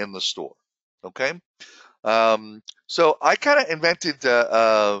healthy in the store. Okay? So I kind of invented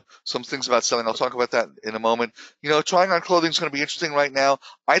some things about selling. I'll talk about that in a moment. Trying on clothing is going to be interesting right now.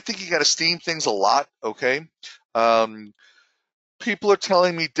 I think you got to steam things a lot. Okay. People are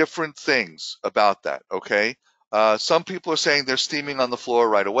telling me different things about that. Okay. Some people are saying they're steaming on the floor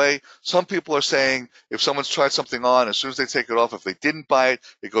right away. Some people are saying if someone's tried something on, as soon as they take it off, if they didn't buy it,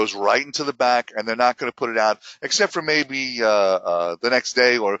 it goes right into the back, and they're not going to put it out, except for maybe the next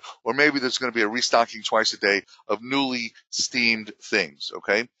day, or maybe there's going to be a restocking twice a day of newly steamed things.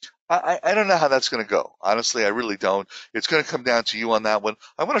 Okay, I don't know how that's going to go. Honestly, I really don't. It's going to come down to you on that one.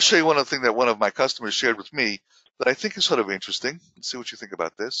 I want to show you one of the things that one of my customers shared with me that I think is sort of interesting. Let's see what you think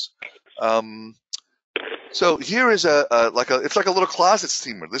about this. So here is it's like a little closet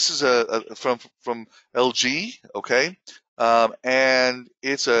steamer. This is from LG, okay, and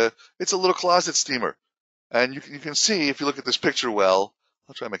it's a little closet steamer, and you can see if you look at this picture well.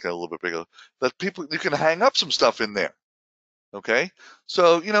 I'll try to make it a little bit bigger. That you can hang up some stuff in there, okay.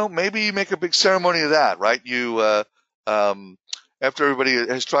 So maybe you make a big ceremony of that, right? After everybody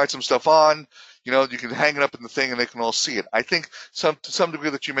has tried some stuff on, you can hang it up in the thing and they can all see it. I think to some degree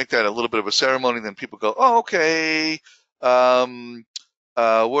that you make that a little bit of a ceremony, then people go, oh, okay,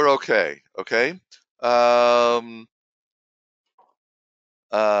 we're okay, okay.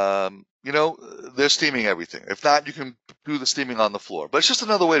 They're steaming everything. If not, you can do the steaming on the floor. But it's just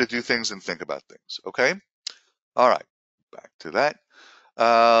another way to do things and think about things, okay? All right, back to that.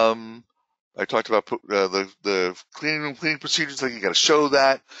 I talked about the cleaning procedures. Like, you got to show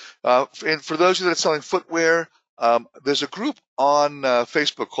that. And for those of you that are selling footwear, there's a group on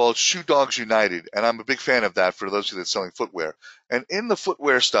Facebook called Shoe Dogs United, and I'm a big fan of that for those of you that are selling footwear. And in the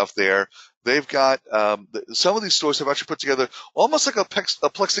footwear stuff there, they've got some of these stores have actually put together almost like a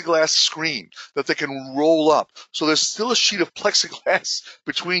plexiglass screen that they can roll up. So there's still a sheet of plexiglass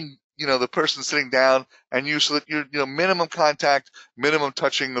between the person sitting down and you, so that you're minimum contact, minimum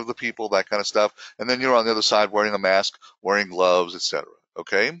touching of the people, that kind of stuff. And then you're on the other side wearing a mask, wearing gloves, etc.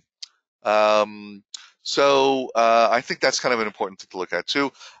 Okay. So I think that's kind of an important thing to look at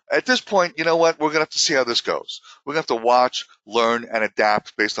too. At this point, you know what? We're going to have to see how this goes. We're going to have to watch, learn, and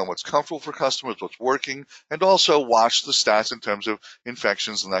adapt based on what's comfortable for customers, what's working, and also watch the stats in terms of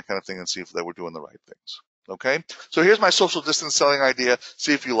infections and that kind of thing and see if that we're doing the right things. Okay, so here's my social distance selling idea.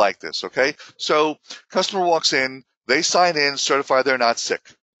 See if you like this. Okay, so customer walks in, they sign in, certify they're not sick.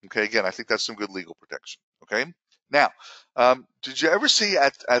 Okay, again, I think that's some good legal protection. Okay, now, did you ever see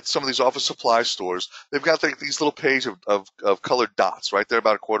at some of these office supply stores, they've got like these little page of colored dots, right? They're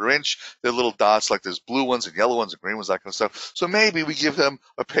about a 1/4 inch. They're little dots, like there's blue ones and yellow ones and green ones, that kind of stuff. So maybe we give them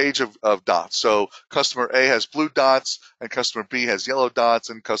a page of dots. So customer A has blue dots, and customer B has yellow dots,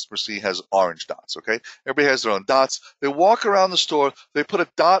 and customer C has orange dots, okay? Everybody has their own dots. They walk around the store. They put a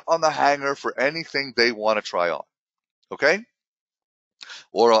dot on the hanger for anything they want to try on, okay?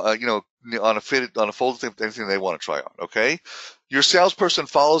 Or on a folded thing, anything they want to try on. Okay, your salesperson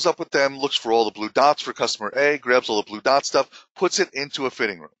follows up with them, looks for all the blue dots for customer A, grabs all the blue dot stuff, puts it into a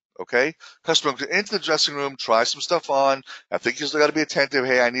fitting room. Okay, customer goes into the dressing room, tries some stuff on. I think you still got to be attentive.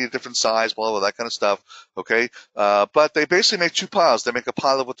 Hey, I need a different size, blah blah, that kind of stuff. Okay, but they basically make two piles. They make a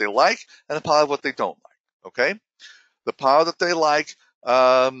pile of what they like and a pile of what they don't like. Okay, the pile that they like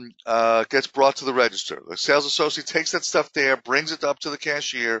gets brought to the register. The sales associate takes that stuff there, brings it up to the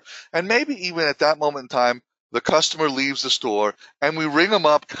cashier, and maybe even at that moment in time, the customer leaves the store, and we ring them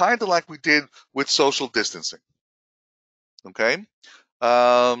up, kind of like we did with social distancing. Okay,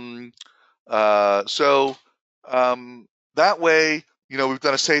 so that way, we've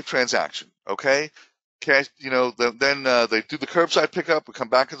done a safe transaction. Okay. Cash, then they do the curbside pickup. We come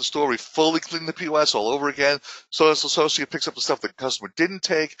back to the store. We fully clean the POS all over again. So this associate picks up the stuff the customer didn't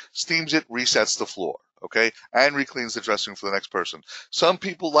take, steams it, resets the floor, okay, and re-cleans the dressing room for the next person. Some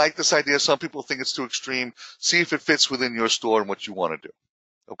people like this idea. Some people think it's too extreme. See if it fits within your store and what you want to do,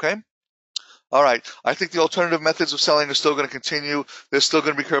 okay? All right. I think the alternative methods of selling are still going to continue. There's still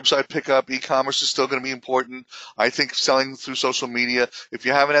going to be curbside pickup. E-commerce is still going to be important. I think selling through social media. If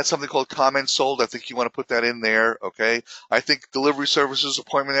you haven't had something called comments sold, I think you want to put that in there. Okay. I think delivery services,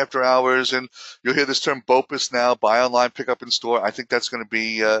 appointment after hours, and you'll hear this term BOPUS now, buy online, pick up in store. I think that's going to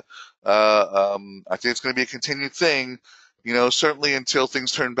be, I think it's going to be a continued thing. certainly until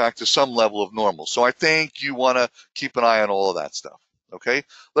things turn back to some level of normal. So I think you want to keep an eye on all of that stuff. Okay,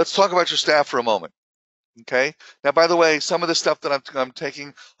 let's talk about your staff for a moment. Okay. Now, by the way, some of the stuff that I'm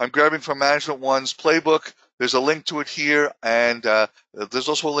taking, I'm grabbing from Management One's playbook. There's a link to it here, and there's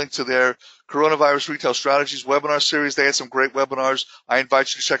also a link to their Coronavirus Retail Strategies webinar series. They had some great webinars. I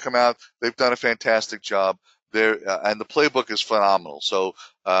invite you to check them out. They've done a fantastic job there, and the playbook is phenomenal. So,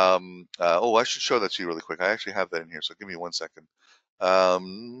 I should show that to you really quick. I actually have that in here, so give me 1 second.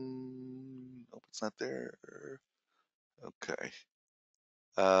 Nope, it's not there. Okay.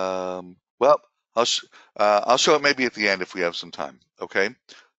 Well, I'll show it maybe at the end if we have some time. Okay.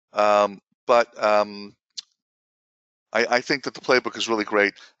 But I think that the playbook is really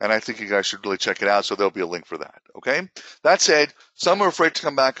great, and I think you guys should really check it out. So there'll be a link for that. Okay. That said, some are afraid to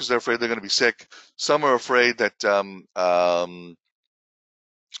come back because they're afraid they're going to be sick. Some are afraid that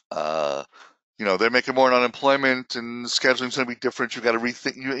they're making more on unemployment and scheduling's going to be different. You got to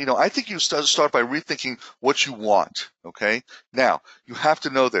rethink. I think you start by rethinking what you want. Okay. Now you have to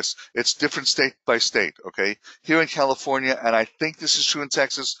know this. It's different state by state. Okay. Here in California, and I think this is true in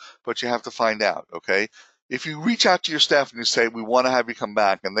Texas, but you have to find out. Okay. If you reach out to your staff and you say, we want to have you come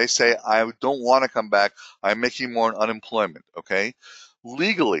back, and they say, I don't want to come back, I'm making more on unemployment. Okay.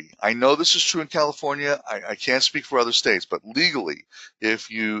 Legally, I know this is true in California. I can't speak for other states, but legally, if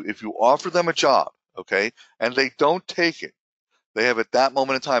you offer them a job, okay, and they don't take it, they have at that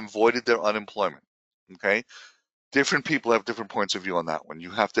moment in time voided their unemployment. Okay, different people have different points of view on that one. You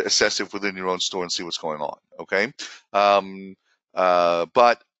have to assess it within your own store and see what's going on. Okay, but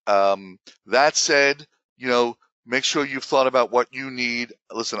that said, make sure you've thought about what you need.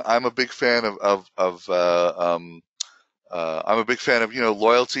 Listen, I'm a big fan of I'm a big fan of,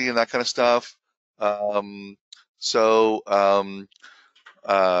 loyalty and that kind of stuff. So,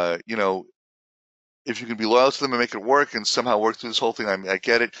 if you can be loyal to them and make it work and somehow work through this whole thing, I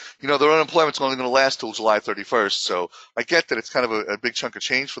get it. Their unemployment's only going to last till July 31st. So I get that it's kind of a big chunk of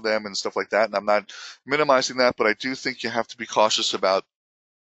change for them and stuff like that. And I'm not minimizing that, but I do think you have to be cautious about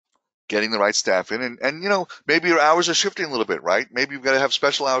getting the right staff in, and maybe your hours are shifting a little bit, right? Maybe you've got to have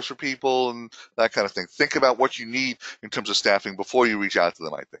special hours for people and that kind of thing. Think about what you need in terms of staffing before you reach out to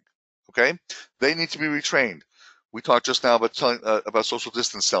them, I think. Okay? They need to be retrained. We talked just now about about social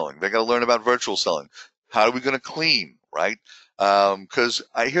distance selling. They got to learn about virtual selling. How are we going to clean, right? Because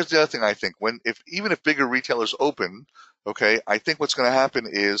here's the other thing I think. Even if bigger retailers open, okay, I think what's going to happen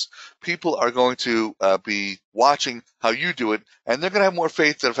is people are going to be watching how you do it, and they're going to have more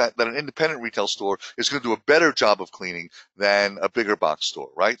faith that an independent retail store is going to do a better job of cleaning than a bigger box store,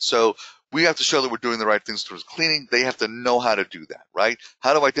 right? So we have to show that we're doing the right things towards cleaning. They have to know how to do that, right?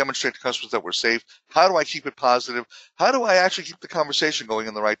 How do I demonstrate to customers that we're safe? How do I keep it positive? How do I actually keep the conversation going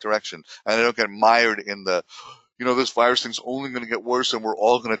in the right direction? And I don't get mired in the, this virus thing's only going to get worse and we're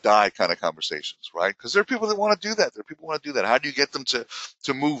all going to die kind of conversations, right? Because there are people that want to do that. There are people who want to do that. How do you get them to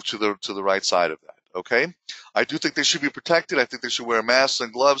move to the right side of that? Okay, I do think they should be protected. I think they should wear masks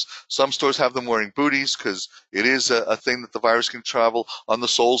and gloves. Some stores have them wearing booties because it is a thing that the virus can travel on the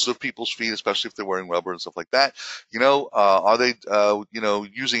soles of people's feet, especially if they're wearing rubber and stuff like that. Are they,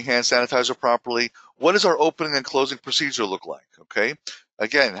 using hand sanitizer properly? What does our opening and closing procedure look like? Okay,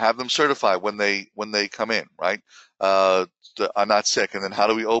 again, have them certify when they come in, right? I'm not sick. And then how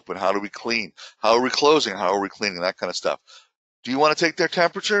do we open? How do we clean? How are we closing? How are we cleaning? That kind of stuff. Do you want to take their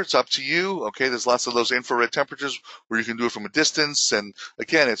temperature? It's up to you. Okay, there's lots of those infrared temperatures where you can do it from a distance. And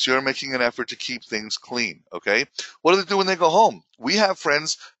again, it's you're making an effort to keep things clean. Okay, what do they do when they go home? We have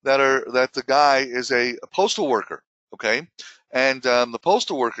friends that the guy is a postal worker. Okay, and the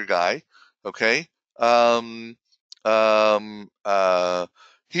postal worker guy. Okay,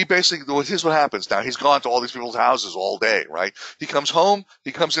 he basically, here's what happens now. He's gone to all these people's houses all day, right? He comes home,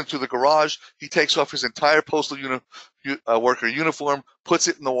 he comes into the garage, he takes off his entire postal worker uniform, puts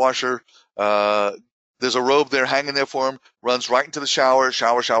it in the washer. There's a robe there hanging there for him, runs right into the shower,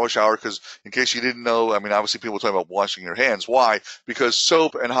 because in case you didn't know, I mean, obviously people are talking about washing your hands. Why? Because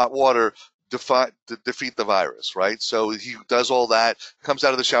soap and hot water defeat the virus, right? So he does all that, comes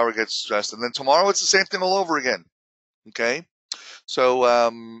out of the shower, gets dressed, and then tomorrow it's the same thing all over again. Okay? So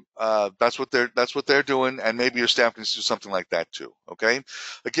that's what they're doing, and maybe your staff needs to do something like that too. Okay,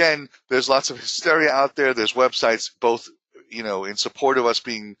 again, there's lots of hysteria out there. There's websites both, in support of us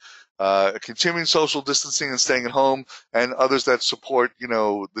being continuing social distancing and staying at home, and others that support,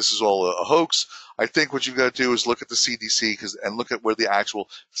 this is all a hoax. I think what you've got to do is look at the CDC and look at where the actual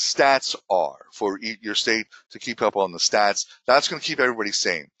stats are for your state to keep up on the stats. That's going to keep everybody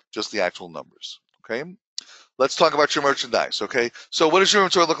sane, just the actual numbers. Okay. let's talk about your merchandise, okay? So what does your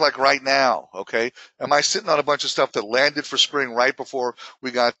inventory look like right now, okay? Am I sitting on a bunch of stuff that landed for spring right before we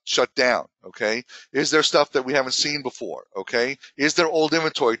got shut down, okay? Is there stuff that we haven't seen before, okay? Is there old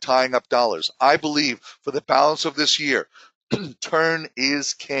inventory tying up dollars? I believe for the balance of this year, turn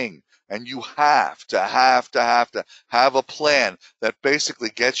is king. And you have to have a plan that basically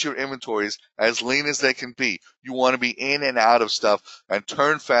gets your inventories as lean as they can be. You want to be in and out of stuff and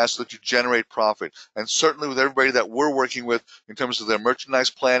turn fast so that you generate profit. And certainly with everybody that we're working with in terms of their merchandise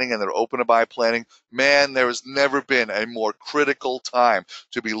planning and their open-to-buy planning, man, there has never been a more critical time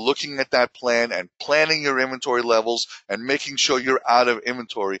to be looking at that plan and planning your inventory levels and making sure you're out of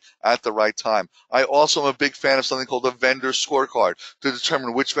inventory at the right time. I also am a big fan of something called a vendor scorecard to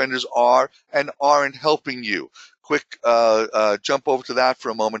determine which vendors are and aren't helping you. Quick jump over to that for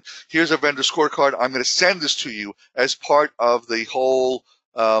a moment. Here's a vendor scorecard. I'm going to send this to you as part of the whole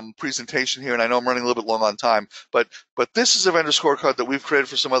presentation here, and I know I'm running a little bit long on time, but this is a vendor scorecard that we've created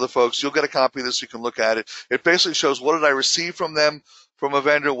for some other folks. You'll get a copy of this so you can look at it. It basically shows what did I receive from them, from a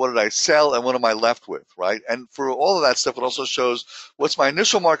vendor, what did I sell, and what am I left with, right? And for all of that stuff, it also shows what's my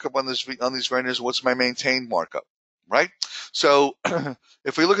initial markup on these vendors, and what's my maintained markup, right? So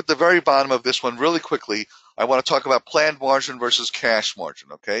if we look at the very bottom of this one really quickly, I want to talk about planned margin versus cash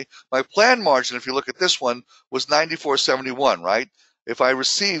margin, okay? My planned margin, if you look at this one, was 94.71, right? If I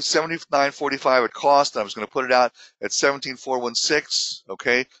received 79.45 at cost, and I was going to put it out at 17.416,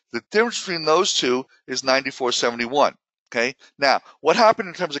 okay? The difference between those two is 94.71, okay? Now, what happened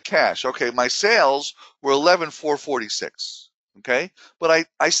in terms of cash? Okay, my sales were 11.446. Okay, but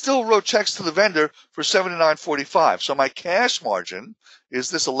I still wrote checks to the vendor for 79.45. So my cash margin is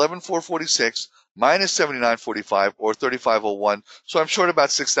this 11.446 minus 79.45 or 35.01. So I'm short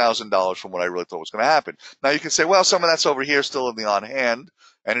about $6,000 from what I really thought was going to happen. Now you can say, well, some of that's over here still in the on hand,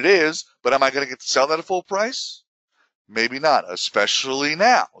 and it is, but am I going to get to sell that at full price? Maybe not, especially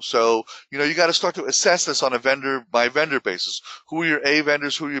now. So, you got to start to assess this on a vendor by vendor basis. Who are your A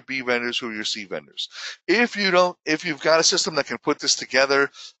vendors? Who are your B vendors? Who are your C vendors? If you've got a system that can put this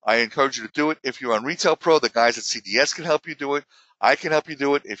together, I encourage you to do it. If you're on Retail Pro, the guys at CDS can help you do it. I can help you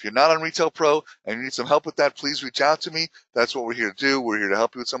do it. If you're not on Retail Pro and you need some help with that, please reach out to me. That's what we're here to do. We're here to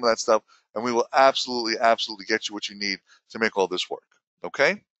help you with some of that stuff, and we will absolutely get you what you need to make all this work.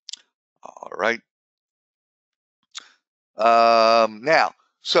 Okay? All right. Now,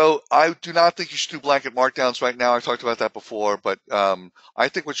 so I do not think you should do blanket markdowns right now. I talked about that before, but I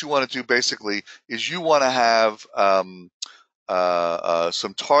think what you want to do basically is you want to have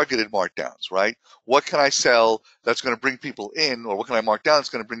some targeted markdowns, right? What can I sell that's going to bring people in, or what can I mark down that's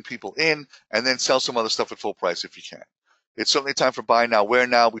going to bring people in, and then sell some other stuff at full price if you can. It's certainly time for buy now, wear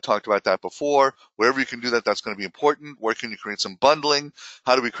now. We talked about that before. Wherever you can do that, that's going to be important. Where can you create some bundling?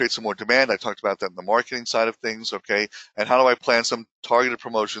 How do we create some more demand? I talked about that in the marketing side of things, okay? And how do I plan some targeted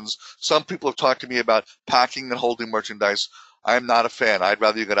promotions? Some people have talked to me about packing and holding merchandise. I'm not a fan. I'd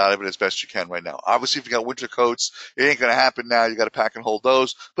rather you get out of it as best you can right now. Obviously, if you got winter coats, it ain't going to happen now. You got to pack and hold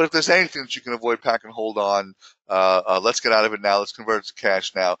those. But if there's anything that you can avoid pack and hold on, let's get out of it now. Let's convert it to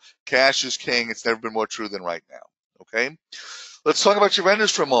cash now. Cash is king. It's never been more true than right now. Okay, let's talk about your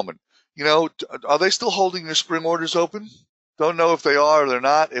vendors for a moment. Are they still holding your spring orders open? Don't know if they are or they're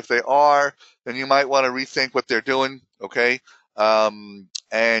not. If they are, then you might want to rethink what they're doing. Okay, and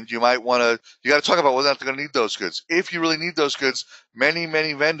you got to talk about whether or not they're going to need those goods. If you really need those goods, many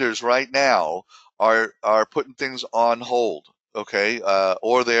vendors right now are putting things on hold. Okay,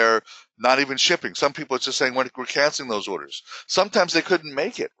 or they're not even shipping. Some people are just saying we're canceling those orders. Sometimes they couldn't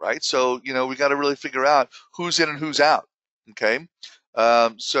make it, right? So, we got to really figure out who's in and who's out. Okay,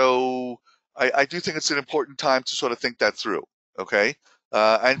 so I do think it's an important time to sort of think that through. Okay,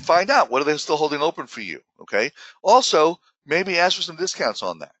 and find out what are they still holding open for you. Okay, also maybe ask for some discounts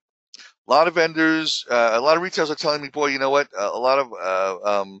on that. A lot of vendors, a lot of retailers are telling me, boy, you know what? A lot of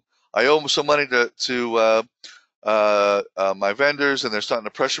I owe them some money to my vendors, and they're starting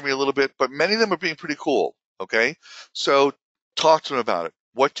to pressure me a little bit, but many of them are being pretty cool. Okay, so talk to them about it.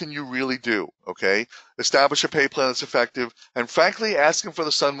 What can you really do? Okay, establish a pay plan that's effective, and frankly, ask them for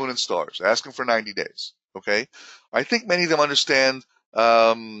the sun, moon, and stars. Ask them for 90 days. Okay, I think many of them understand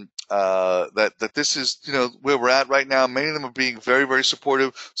that this is where we're at right now. Many of them are being very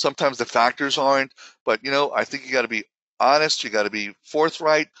supportive. Sometimes the factors aren't, but I think you got to be honest. You got to be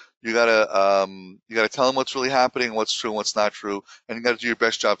forthright. You gotta tell them what's really happening, what's true and what's not true, and you gotta do your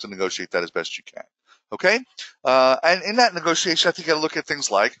best job to negotiate that as best you can. Okay? And in that negotiation, I think you gotta look at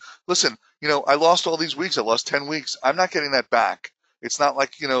things like, listen, I lost all these weeks, I lost 10 weeks. I'm not getting that back. It's not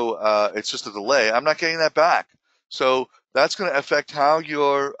like, it's just a delay. I'm not getting that back. So that's going to affect how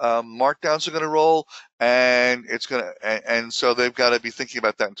your markdowns are going to roll, and it's going to, and so they've got to be thinking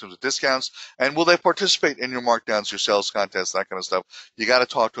about that in terms of discounts, and will they participate in your markdowns, your sales contests, that kind of stuff. You got to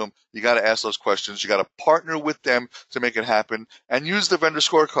talk to them. You got to ask those questions. You got to partner with them to make it happen, and use the vendor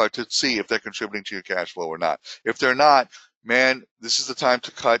scorecard to see if they're contributing to your cash flow or not. If they're not, man, this is the time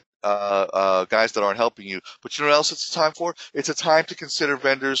to cut guys that aren't helping you. But you know what else it's a time for? It's a time to consider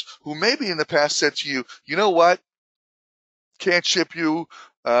vendors who maybe in the past said to you, you know what, can't ship you,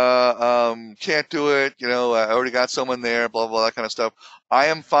 can't do it, I already got someone there, blah, blah, that kind of stuff. I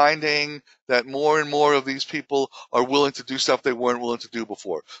am finding that more and more of these people are willing to do stuff they weren't willing to do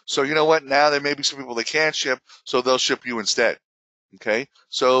before. So you know what? Now there may be some people they can't ship, so they'll ship you instead. Okay,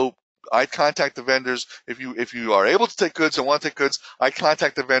 so I'd contact the vendors if you are able to take goods and want to take goods. I'd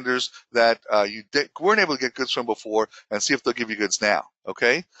contact the vendors that weren't able to get goods from before and see if they'll give you goods now.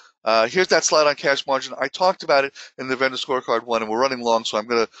 Okay, here's that slide on cash margin. I talked about it in the vendor scorecard one, and we're running long, so I'm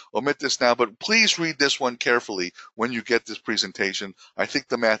going to omit this now. But please read this one carefully when you get this presentation. I think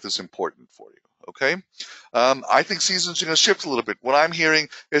the math is important for you. Okay, I think seasons are going to shift a little bit. What I'm hearing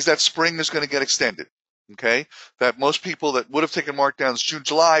is that spring is going to get extended. Okay, that most people that would have taken markdowns June,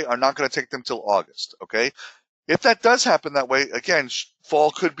 July are not going to take them till August. Okay, if that does happen that way, again,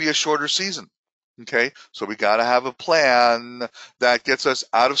 fall could be a shorter season. Okay, so we got to have a plan that gets us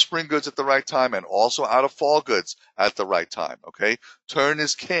out of spring goods at the right time and also out of fall goods at the right time. Okay, turn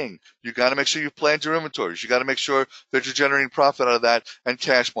is king. You got to make sure you've planned your inventories. You got to make sure that you're generating profit out of that, and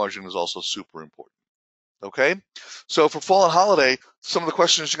cash margin is also super important. Okay, so for fall and holiday, some of the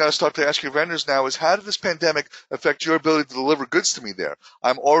questions you got to start to ask your vendors now is, how did this pandemic affect your ability to deliver goods to me there?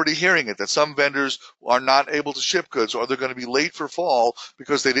 I'm already hearing it, that some vendors are not able to ship goods, or they're going to be late for fall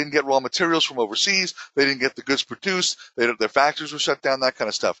because they didn't get raw materials from overseas, they didn't get the goods produced, their factories were shut down, that kind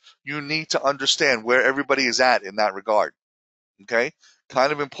of stuff. You need to understand where everybody is at in that regard. Okay,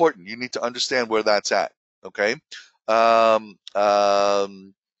 kind of important. You need to understand where that's at. Okay. Um,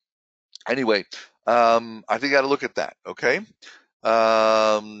 um, Anyway, I think you got to look at that. Okay.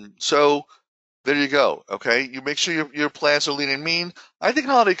 So there you go. Okay. You make sure your plans are lean and mean. I think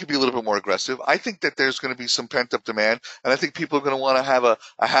holiday could be a little bit more aggressive. I think that there's going to be some pent up demand, and I think people are going to want to have a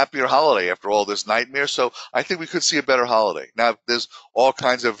happier holiday after all this nightmare. So I think we could see a better holiday. Now, there's all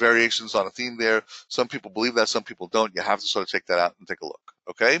kinds of variations on a theme there. Some people believe that, some people don't. You have to sort of check that out and take a look.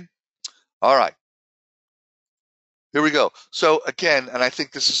 Okay. All right. Here we go. So again, and I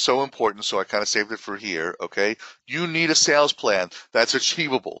think this is so important, so I kind of saved it for here, okay? You need a sales plan that's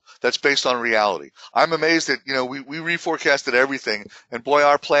achievable, that's based on reality. I'm amazed that, we reforecasted everything, and boy,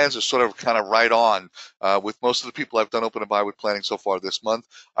 our plans are sort of kind of right on with most of the people I've done open and buy with planning so far this month.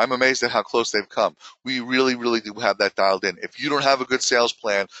 I'm amazed at how close they've come. We really, really do have that dialed in. If you don't have a good sales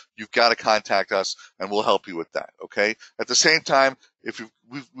plan, you've got to contact us, and we'll help you with that, okay? At the same time,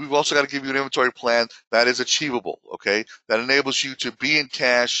 we've also got to give you an inventory plan that is achievable, okay? That enables you to be in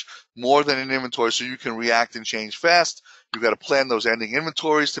cash more than in inventory so you can react and change fast. You've got to plan those ending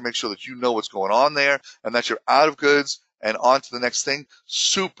inventories to make sure that you know what's going on there and that you're out of goods and on to the next thing.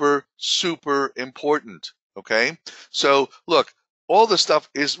 Super, super important, okay? So look, all this stuff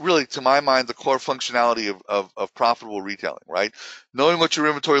is really, to my mind, the core functionality of profitable retailing, right? Knowing what your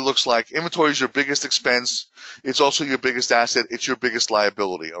inventory looks like. Inventory is your biggest expense. It's also your biggest asset. It's your biggest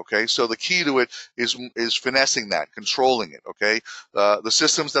liability, okay? So the key to it is finessing that, controlling it, okay? The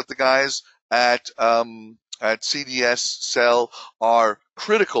systems that the guys at CDS sell are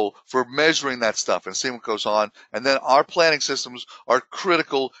critical for measuring that stuff and seeing what goes on. And then our planning systems are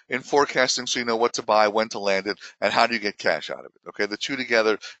critical in forecasting so you know what to buy, when to land it, and how do you get cash out of it. Okay, the two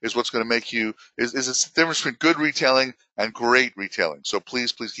together is what's going to make you, is the difference between good retailing and great retailing. So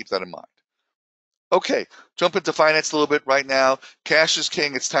please keep that in mind. Okay, jump into finance a little bit right now. Cash is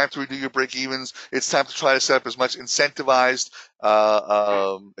king. It's time to redo your break evens. It's time to try to set up as much incentivized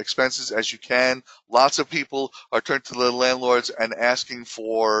expenses as you can. Lots of people are turning to the landlords and asking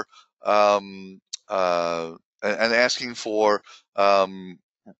for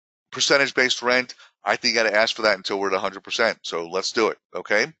percentage-based rent. I think you got to ask for that until we're at 100%. So let's do it.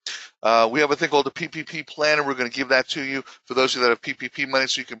 Okay. We have a thing called the PPP plan, and we're going to give that to you for those of you that have PPP money,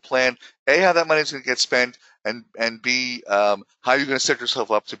 so you can plan A, how that money is going to get spent, and B, how you're going to set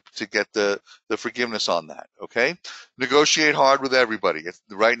yourself up to get the forgiveness on that. Okay. Negotiate hard with everybody.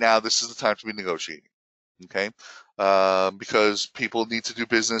 Right now, this is the time to be negotiating. Okay. Because people need to do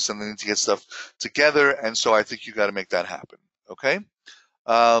business and they need to get stuff together, and so I think you got to make that happen. Okay.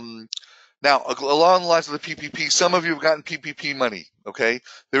 Now, along the lines of the PPP, some of you have gotten PPP money, okay?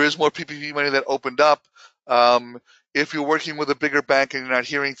 There is more PPP money that opened up. If you're working with a bigger bank and you're not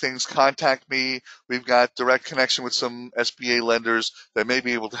hearing things, contact me. We've got direct connection with some SBA lenders that may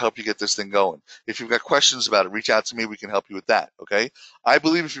be able to help you get this thing going. If you've got questions about it, reach out to me. We can help you with that, okay? I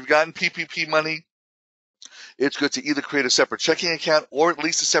believe if you've gotten PPP money, it's good to either create a separate checking account or at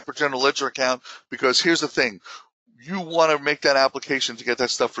least a separate general ledger account, because here's the thing. You want to make that application to get that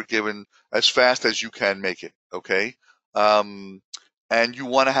stuff forgiven as fast as you can make it, okay? Um, and you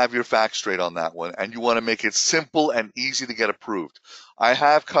want to have your facts straight on that one, and you want to make it simple and easy to get approved. I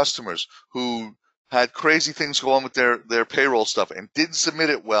have customers who had crazy things go on with their payroll stuff and didn't submit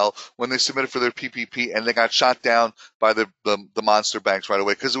it well when they submitted for their PPP, and they got shot down by the monster banks right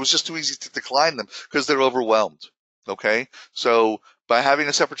away because it was just too easy to decline them because they're overwhelmed, okay? So by having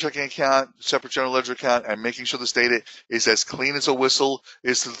a separate checking account, separate general ledger account, and making sure this data is as clean as a whistle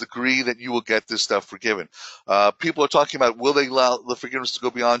is to the degree that you will get this stuff forgiven. People are talking about, will they allow the forgiveness to go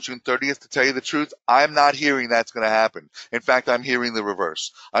beyond June 30th? To tell you the truth, I'm not hearing that's going to happen. In fact, I'm hearing the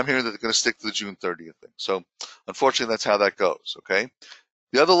reverse. I'm hearing that they're going to stick to the June 30th thing. So unfortunately, that's how that goes, okay?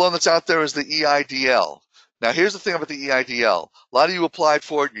 The other loan that's out there is the EIDL. Now, here's the thing about the EIDL. A lot of you applied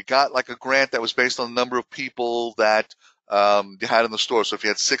for it. You got like a grant that was based on the number of people that you had in the store. So if you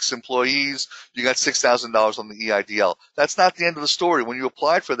had 6 employees, you got $6,000 on the EIDL. That's not the end of the story. When you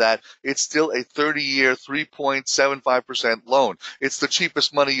applied for that, it's still a 30-year, 3.75% loan. It's the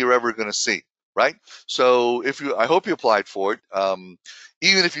cheapest money you're ever going to see, right? So I hope you applied for it.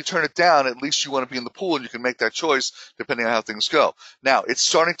 Even if you turn it down, at least you want to be in the pool and you can make that choice depending on how things go. Now, it's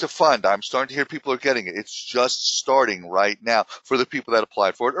starting to fund. I'm starting to hear people are getting it. It's just starting right now for the people that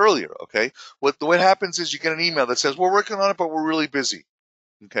applied for it earlier, okay? What happens is you get an email that says, we're working on it, but we're really busy,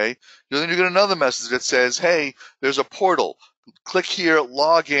 okay? Then you get another message that says, hey, there's a portal. Click here,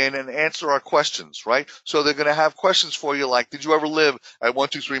 log in, and answer our questions, right? So they're going to have questions for you like, did you ever live at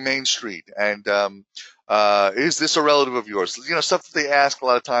 123 Main Street? And is this a relative of yours? You know, stuff that they ask a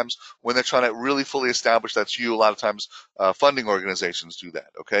lot of times when they're trying to really fully establish that's you. A lot of times funding organizations do that,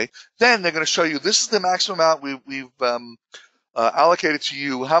 okay? Then they're going to show you, this is the maximum amount we've allocated to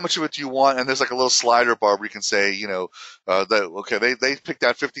you. How much of it do you want? And there's like a little slider bar where you can say, you know, they picked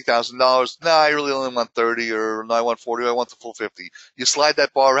out $50,000. Nah, I really only want 30, or no, I want 40, or I want the full 50. You slide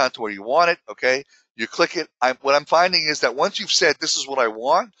that bar around to where you want it, okay? You click it. What I'm finding is that once you've said this is what I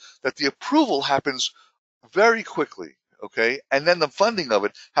want, that the approval happens very quickly, okay? And then the funding of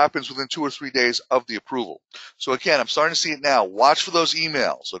it happens within 2 or 3 days of the approval. So again, I'm starting to see it now. Watch for those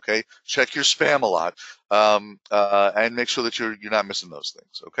emails, okay? Check your spam a lot, and make sure that you're not missing those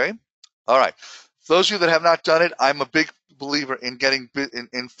things, okay? All right. Those of you that have not done it, I'm a big believer in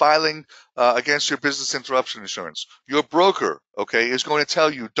in filing against your business interruption insurance. Your broker, okay, is going to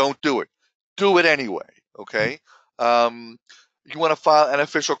tell you don't do it. Do it anyway, okay? You want to file an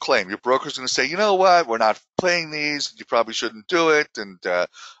official claim. Your broker's going to say, you know what, we're not paying these. You probably shouldn't do it. And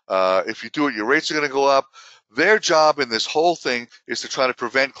if you do it, your rates are going to go up. Their job in this whole thing is to try to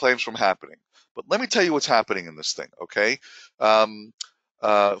prevent claims from happening. But let me tell you what's happening in this thing, okay?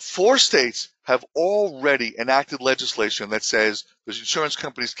 4 states have already enacted legislation that says the insurance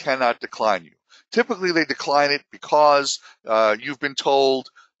companies cannot decline you. Typically, they decline it because you've been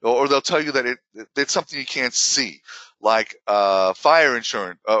told, or they'll tell you that it's something you can't see, like fire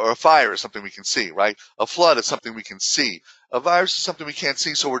insurance, or a fire is something we can see, right? A flood is something we can see. A virus is something we can't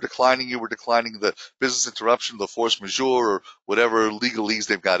see, so we're declining you. We're declining the business interruption, the force majeure, or whatever legalese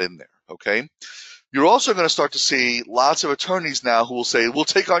they've got in there, okay? You're also going to start to see lots of attorneys now who will say, we'll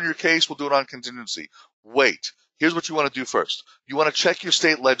take on your case, we'll do it on contingency. Wait, here's what you want to do first. You want to check your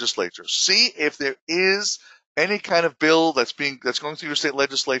state legislature. See if there is any kind of bill that's going through your state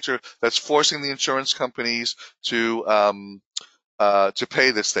legislature that's forcing the insurance companies to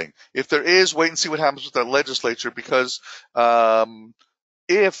pay this thing. If there is, wait and see what happens with that legislature, because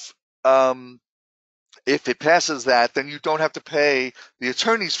if it passes that, then you don't have to pay the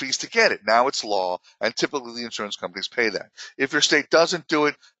attorney's fees to get it. Now it's law, and typically the insurance companies pay that. If your state doesn't do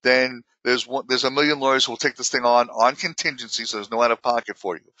it, then there's a million lawyers who will take this thing on contingency, so there's no out of pocket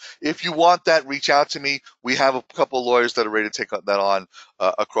for you. If you want that, reach out to me. We have a couple of lawyers that are ready to take that on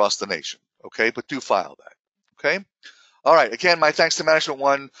across the nation. Okay, but do file that. Okay. All right. Again, my thanks to Management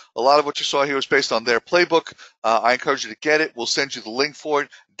One. A lot of what you saw here is based on their playbook. I encourage you to get it. We'll send you the link for it.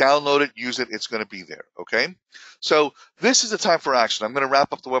 Download it. Use it. It's going to be there. Okay? So this is the time for action. I'm going to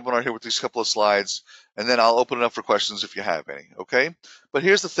wrap up the webinar here with these couple of slides, and then I'll open it up for questions if you have any. Okay? But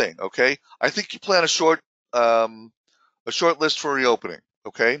here's the thing. Okay? I think you plan a short list for reopening.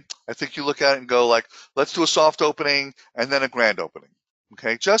 Okay? I think you look at it and go like, let's do a soft opening and then a grand opening.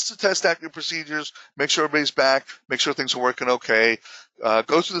 Okay, just to test out your procedures, make sure everybody's back, make sure things are working okay.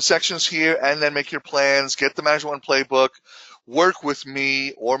 Go through the sections here and then make your plans, get the Management One playbook, work with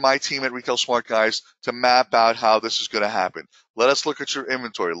me or my team at Retail Smart Guys to map out how this is going to happen. Let us look at your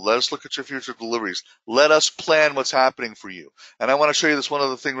inventory. Let us look at your future deliveries. Let us plan what's happening for you. And I want to show you this one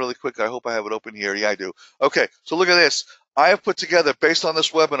other thing really quick. I hope I have it open here. Yeah, I do. Okay, so look at this. I have put together, based on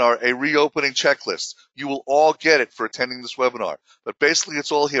this webinar, a reopening checklist. You will all get it for attending this webinar. But basically,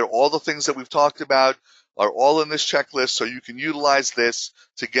 it's all here. All the things that we've talked about are all in this checklist, so you can utilize this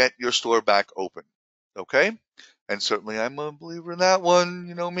to get your store back open. Okay? And certainly I'm a believer in that one.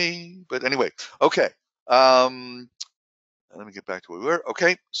 You know me. But anyway, okay. Let me get back to where we were.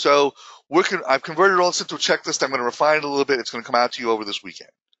 Okay, so I've converted all this into a checklist. I'm going to refine it a little bit. It's going to come out to you over this weekend.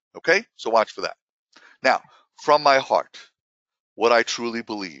 Okay? So watch for that. Now, from my heart, what I truly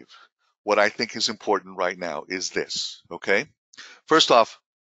believe, what I think is important right now is this, okay? First off,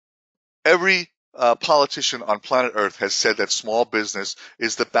 every politician on planet Earth has said that small business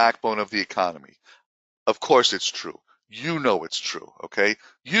is the backbone of the economy. Of course it's true. You know it's true, okay?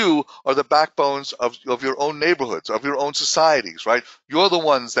 You are the backbones of your own neighborhoods, of your own societies, right? You're the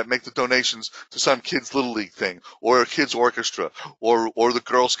ones that make the donations to some kid's Little League thing, or a kid's orchestra, or the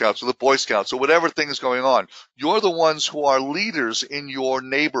Girl Scouts, or the Boy Scouts, or whatever thing is going on. You're the ones who are leaders in your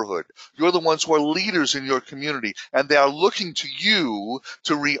neighborhood. You're the ones who are leaders in your community, and they are looking to you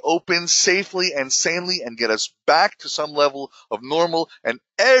to reopen safely and sanely and get us back to some level of normal, and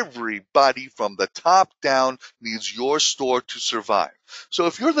everybody from the top down needs your store to survive. So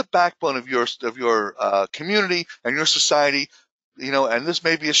if you're the backbone of your community and your society, and this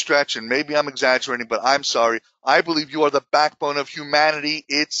may be a stretch and maybe I'm exaggerating, but I'm sorry, I believe you are the backbone of humanity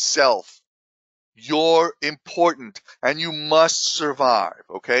itself. You're important and you must survive,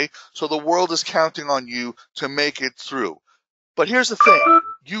 okay? So the world is counting on you to make it through. But here's the thing.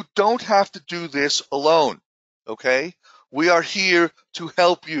 You don't have to do this alone, okay? We are here to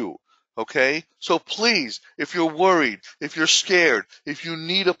help you, okay? So please, if you're worried, if you're scared, if you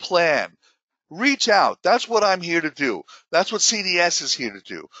need a plan, reach out. That's what I'm here to do. That's what CDS is here to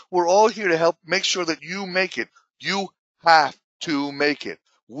do. We're all here to help make sure that you make it. You have to make it.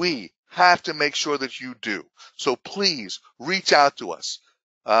 We have to make sure that you do. So please reach out to us.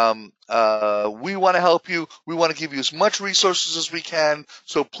 We want to help you. We want to give you as much resources as we can.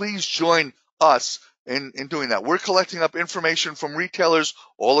 So please join us in doing that. We're collecting up information from retailers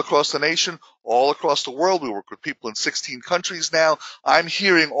all across the nation, all across the world. We work with people in 16 countries now. I'm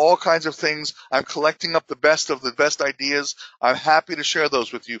hearing all kinds of things. I'm collecting up the best of the best ideas. I'm happy to share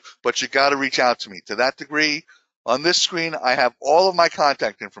those with you, but you got to reach out to me. To that degree, on this screen, I have all of my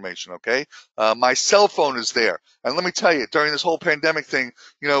contact information, okay? My cell phone is there. And let me tell you, during this whole pandemic thing,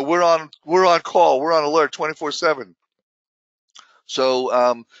 we're on call, we're on alert 24/7.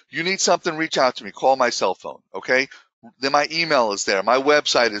 So you need something, reach out to me. Call my cell phone, okay? Then my email is there. My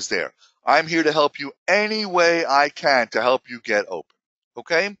website is there. I'm here to help you any way I can to help you get open,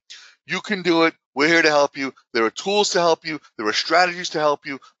 okay? You can do it. We're here to help you. There are tools to help you. There are strategies to help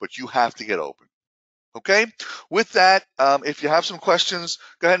you, but you have to get open. Okay, with that, if you have some questions,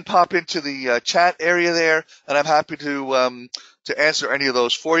 go ahead and pop into the chat area there, and I'm happy to answer any of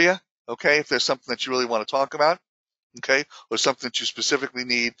those for you. Okay, if there's something that you really want to talk about, okay, or something that you specifically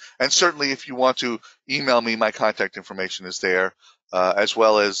need, and certainly if you want to email me, my contact information is there, as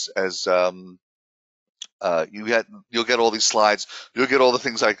well as you'll get all these slides, you'll get all the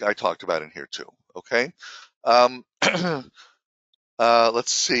things I talked about in here too. Okay.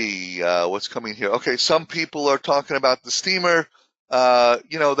 Let's see what's coming here. Okay, some people are talking about the steamer.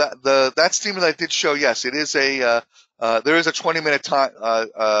 That steamer that I did show. Yes, it is there is a 20-minute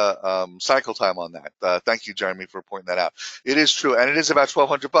time cycle time on that. Thank you, Jeremy, for pointing that out. It is true, and it is about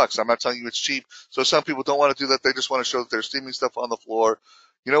 $1,200. I'm not telling you it's cheap. So some people don't want to do that. They just want to show that they're steaming stuff on the floor.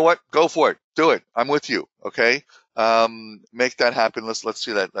 You know what? Go for it. Do it. I'm with you. Okay. Make that happen. Let's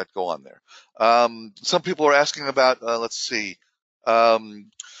see that go on there. Some people are asking about. Let's see.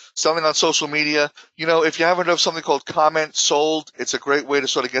 Selling on social media. If you haven't heard of something called Comment Sold, it's a great way to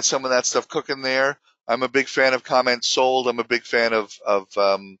sort of get some of that stuff cooking there. I'm a big fan of Comment Sold. I'm a big fan of how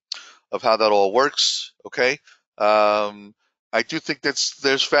that all works. Okay. I do think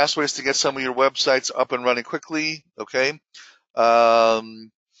there's fast ways to get some of your websites up and running quickly. Okay.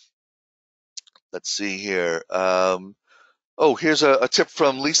 Let's see here. Here's a tip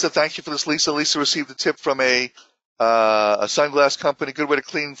from Lisa. Thank you for this, Lisa. Lisa received a tip from a sunglass company. Good way to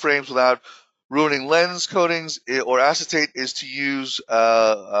clean frames without ruining lens coatings or acetate is to use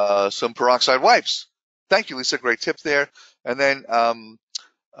some peroxide wipes. Thank you, Lisa. Great tip there. And then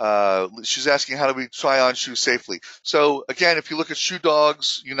She's asking, how do we try on shoes safely? So again, if you look at Shoe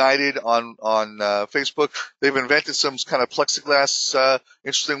Dogs United on Facebook, they've invented some kind of plexiglass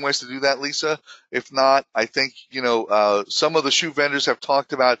interesting ways to do that, Lisa. If not, I think some of the shoe vendors have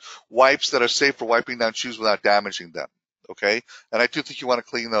talked about wipes that are safe for wiping down shoes without damaging them. Okay, and I do think you want to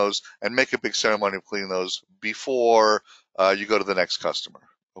clean those and make a big ceremony of cleaning those before you go to the next customer.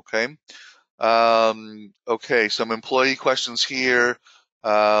 Okay. Okay, some employee questions here.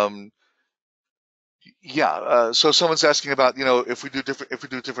 Um, yeah, so someone's asking about, if we do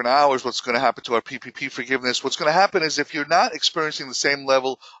different hours, what's going to happen to our PPP forgiveness? What's going to happen is if you're not experiencing the same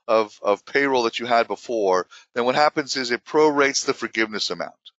level of payroll that you had before, then what happens is it prorates the forgiveness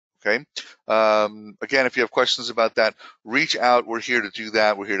amount. Okay. Again, if you have questions about that, reach out. We're here to do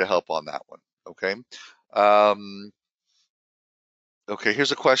that. We're here to help on that one. Okay. Um, Okay,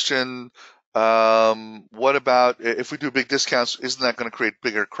 here's a question. What about if we do big discounts? Isn't that going to create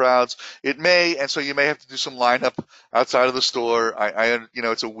bigger crowds? It may, and so you may have to do some lineup outside of the store.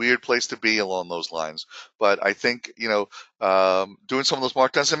 It's a weird place to be along those lines. But I think, doing some of those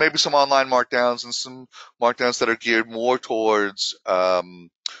markdowns and maybe some online markdowns and some markdowns that are geared more towards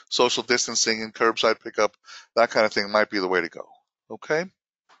social distancing and curbside pickup, that kind of thing might be the way to go. Okay.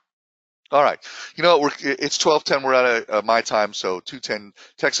 All right. You know, it's 12:10. We're at my time, so 2:10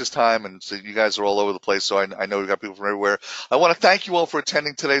 Texas time, and so you guys are all over the place. So I know we've got people from everywhere. I want to thank you all for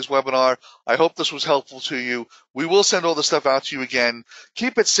attending today's webinar. I hope this was helpful to you. We will send all the stuff out to you again.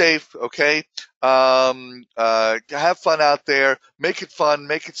 Keep it safe, okay? Have fun out there. Make it fun.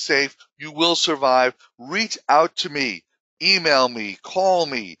 Make it safe. You will survive. Reach out to me. Email me. Call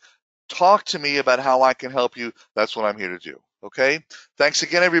me. Talk to me about how I can help you. That's what I'm here to do. Okay? Thanks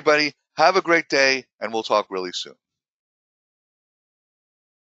again, everybody. Have a great day, and we'll talk really soon.